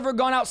 Nobody's ever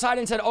gone outside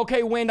and said,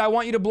 okay, wind, I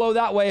want you to blow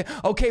that way.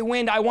 Okay,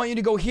 wind, I want you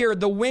to go here.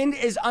 The wind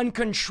is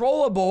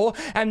uncontrollable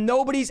and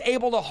nobody's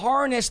able to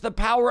harness the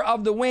power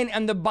of the wind.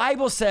 And the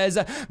Bible says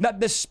that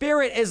the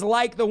Spirit is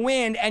like the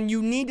wind, and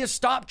you need to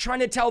stop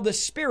trying to tell the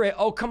Spirit,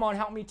 oh, come on,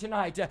 help me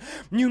tonight.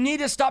 You need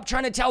to stop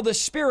trying to tell the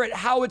Spirit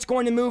how it's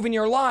going to move in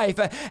your life,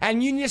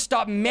 and you need to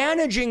stop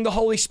managing the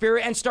Holy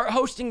Spirit and start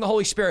hosting the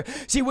Holy Spirit.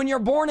 See, when you're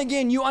born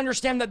again, you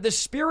understand that the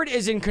Spirit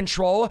is in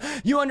control.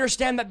 You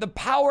understand that the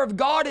power of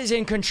God is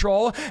in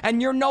control,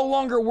 and you're no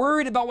longer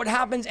worried about what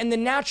happens in the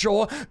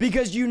natural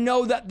because you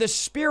know that the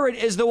Spirit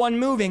is the one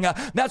moving.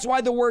 That's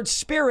why the word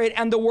Spirit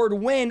and the word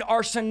wind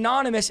are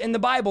synonymous in the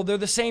Bible. They're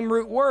the same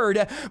root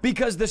word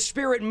because the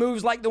Spirit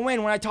moves like the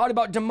wind. When I talked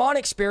about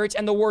demonic spirits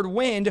and the word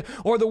wind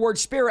or the word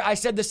spirit, I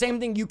said the same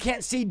thing. You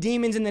can't see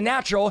demons in the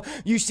natural.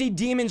 You see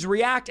demons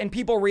react and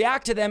people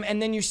react to them,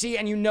 and then you see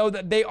and you know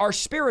that they are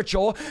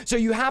spiritual. So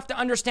you have to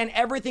understand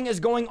everything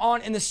is going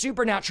on in the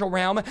supernatural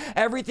realm.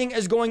 Everything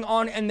is going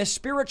on in the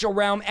spiritual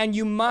realm, and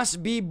you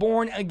must be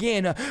born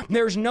again.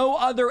 There's no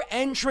other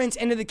entrance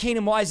into the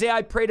kingdom. Well, Isaiah,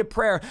 I prayed a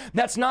prayer.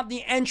 That's not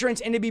the entrance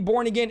into be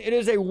born again. It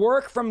is a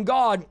work from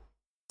God.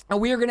 And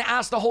we are going to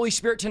ask the Holy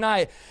Spirit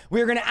tonight.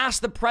 We are going to ask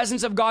the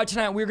presence of God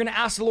tonight. We are going to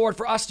ask the Lord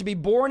for us to be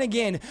born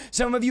again.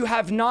 Some of you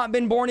have not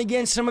been born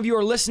again. Some of you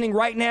are listening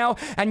right now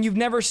and you've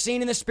never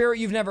seen in the Spirit.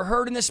 You've never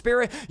heard in the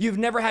Spirit. You've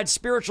never had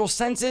spiritual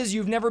senses.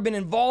 You've never been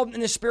involved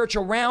in the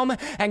spiritual realm.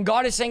 And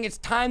God is saying it's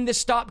time to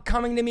stop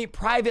coming to me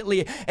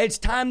privately. It's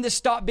time to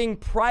stop being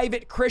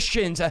private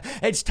Christians.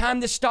 It's time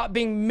to stop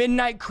being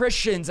midnight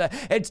Christians.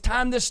 It's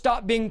time to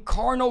stop being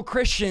carnal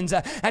Christians.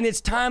 And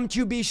it's time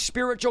to be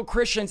spiritual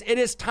Christians. It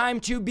is time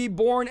to be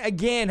born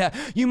again.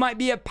 You might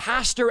be a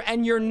pastor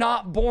and you're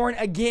not born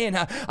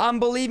again. I'm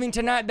believing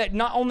tonight that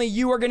not only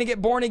you are going to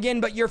get born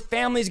again, but your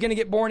family's going to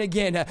get born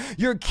again.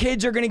 Your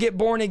kids are going to get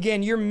born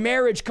again. Your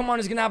marriage, come on,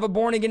 is going to have a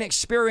born again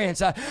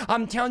experience.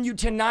 I'm telling you,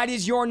 tonight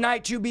is your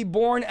night to be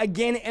born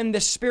again in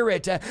the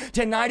Spirit.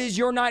 Tonight is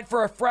your night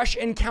for a fresh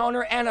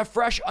encounter and a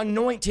fresh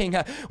anointing.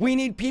 We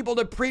need people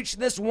to preach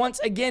this once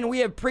again. We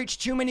have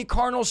preached too many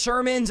carnal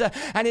sermons,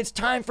 and it's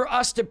time for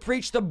us to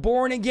preach the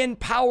born again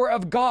power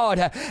of God.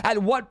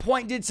 At what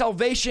point did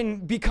salvation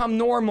become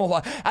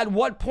normal? At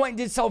what point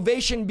did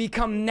salvation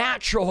become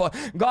natural?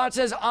 God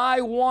says,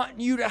 I want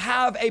you to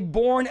have a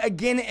born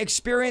again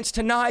experience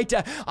tonight.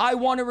 I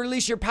want to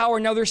release your power.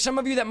 Now, there's some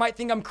of you that might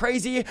think I'm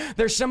crazy.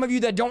 There's some of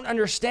you that don't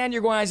understand.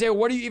 You're going, Isaiah,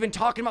 what are you even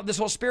talking about? This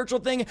whole spiritual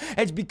thing?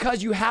 It's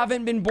because you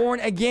haven't been born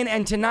again,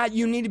 and tonight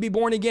you need to be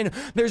born again.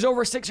 There's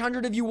over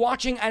 600 of you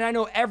watching, and I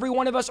know every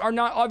one of us are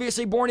not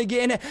obviously born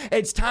again.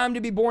 It's time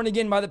to be born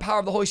again by the power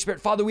of the Holy Spirit.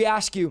 Father, we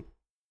ask you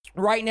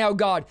right now,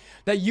 God,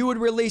 that you would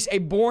release a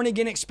born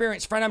again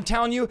experience. Friend, I'm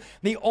telling you,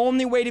 the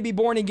only way to be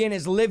born again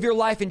is live your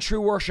life in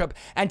true worship.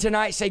 And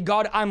tonight say,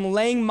 God, I'm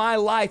laying my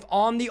life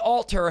on the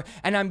altar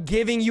and I'm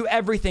giving you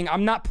everything.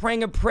 I'm not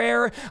praying a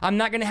prayer. I'm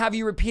not going to have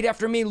you repeat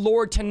after me.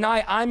 Lord,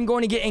 tonight I'm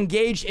going to get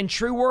engaged in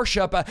true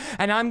worship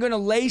and I'm going to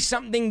lay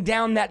something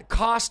down that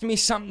cost me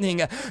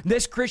something.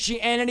 This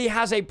Christianity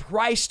has a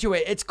price to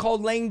it. It's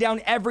called laying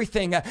down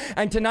everything.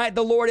 And tonight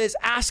the Lord is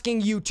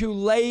asking you to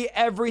lay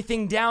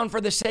everything down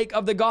for the sake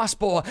of the gospel.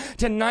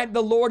 Tonight,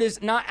 the Lord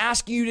is not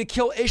asking you to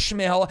kill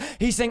Ishmael.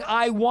 He's saying,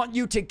 I want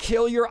you to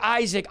kill your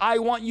Isaac. I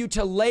want you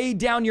to lay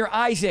down your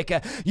Isaac.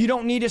 You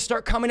don't need to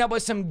start coming up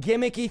with some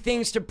gimmicky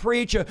things to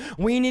preach.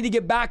 We need to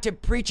get back to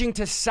preaching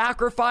to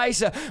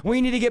sacrifice.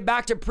 We need to get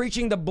back to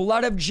preaching the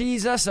blood of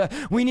Jesus.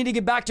 We need to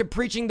get back to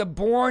preaching the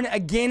born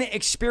again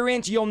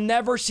experience. You'll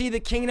never see the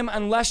kingdom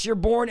unless you're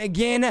born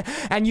again,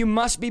 and you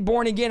must be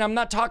born again. I'm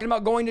not talking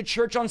about going to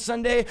church on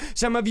Sunday.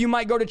 Some of you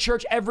might go to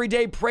church every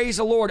day. Praise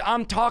the Lord.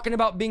 I'm talking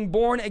about being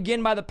born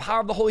again by the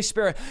power of the Holy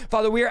Spirit.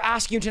 Father, we are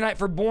asking you tonight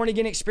for born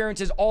again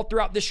experiences all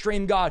throughout this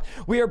stream, God.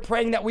 We are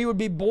praying that we would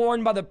be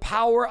born by the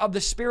power of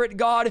the Spirit,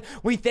 God.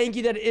 We thank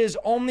you that it is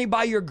only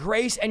by your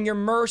grace and your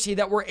mercy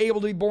that we're able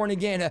to be born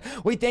again.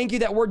 We thank you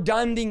that we're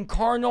done being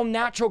carnal,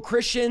 natural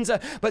Christians,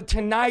 but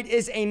tonight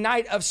is a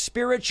night of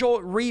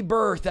spiritual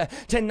rebirth.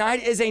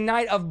 Tonight is a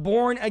night of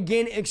born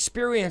again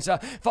experience.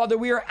 Father,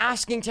 we are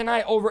asking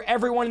tonight over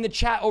everyone in the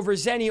chat, over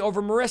Zenny,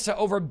 over Marissa,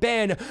 over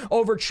Ben,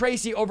 over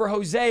Tracy, over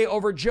Jose,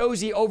 over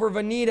Josie, over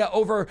Vanita,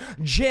 over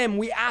Jim.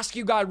 We ask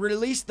you, God,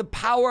 release the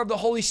power of the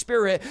Holy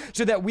Spirit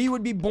so that we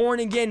would be born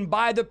again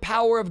by the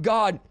power of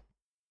God.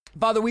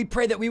 Father, we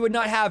pray that we would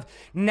not have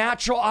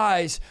natural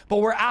eyes, but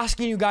we're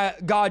asking you,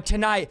 God,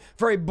 tonight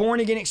for a born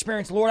again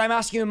experience. Lord, I'm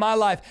asking you in my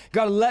life,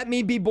 God, let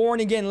me be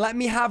born again. Let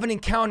me have an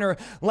encounter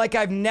like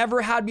I've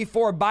never had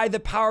before by the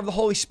power of the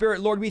Holy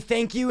Spirit. Lord, we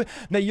thank you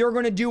that you're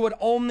going to do what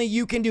only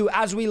you can do.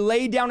 As we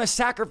lay down a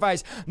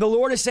sacrifice, the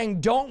Lord is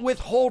saying, don't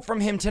withhold from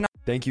him tonight.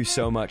 Thank you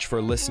so much for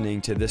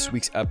listening to this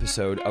week's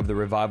episode of the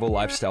Revival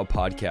Lifestyle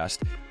Podcast.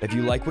 If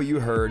you like what you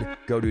heard,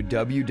 go to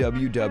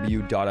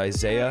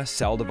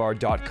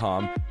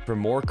www.isaiahsaldivar.com for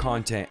more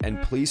content, and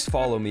please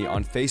follow me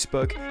on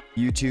Facebook,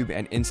 YouTube,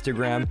 and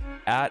Instagram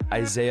at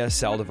Isaiah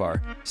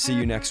Saldivar. See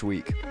you next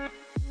week.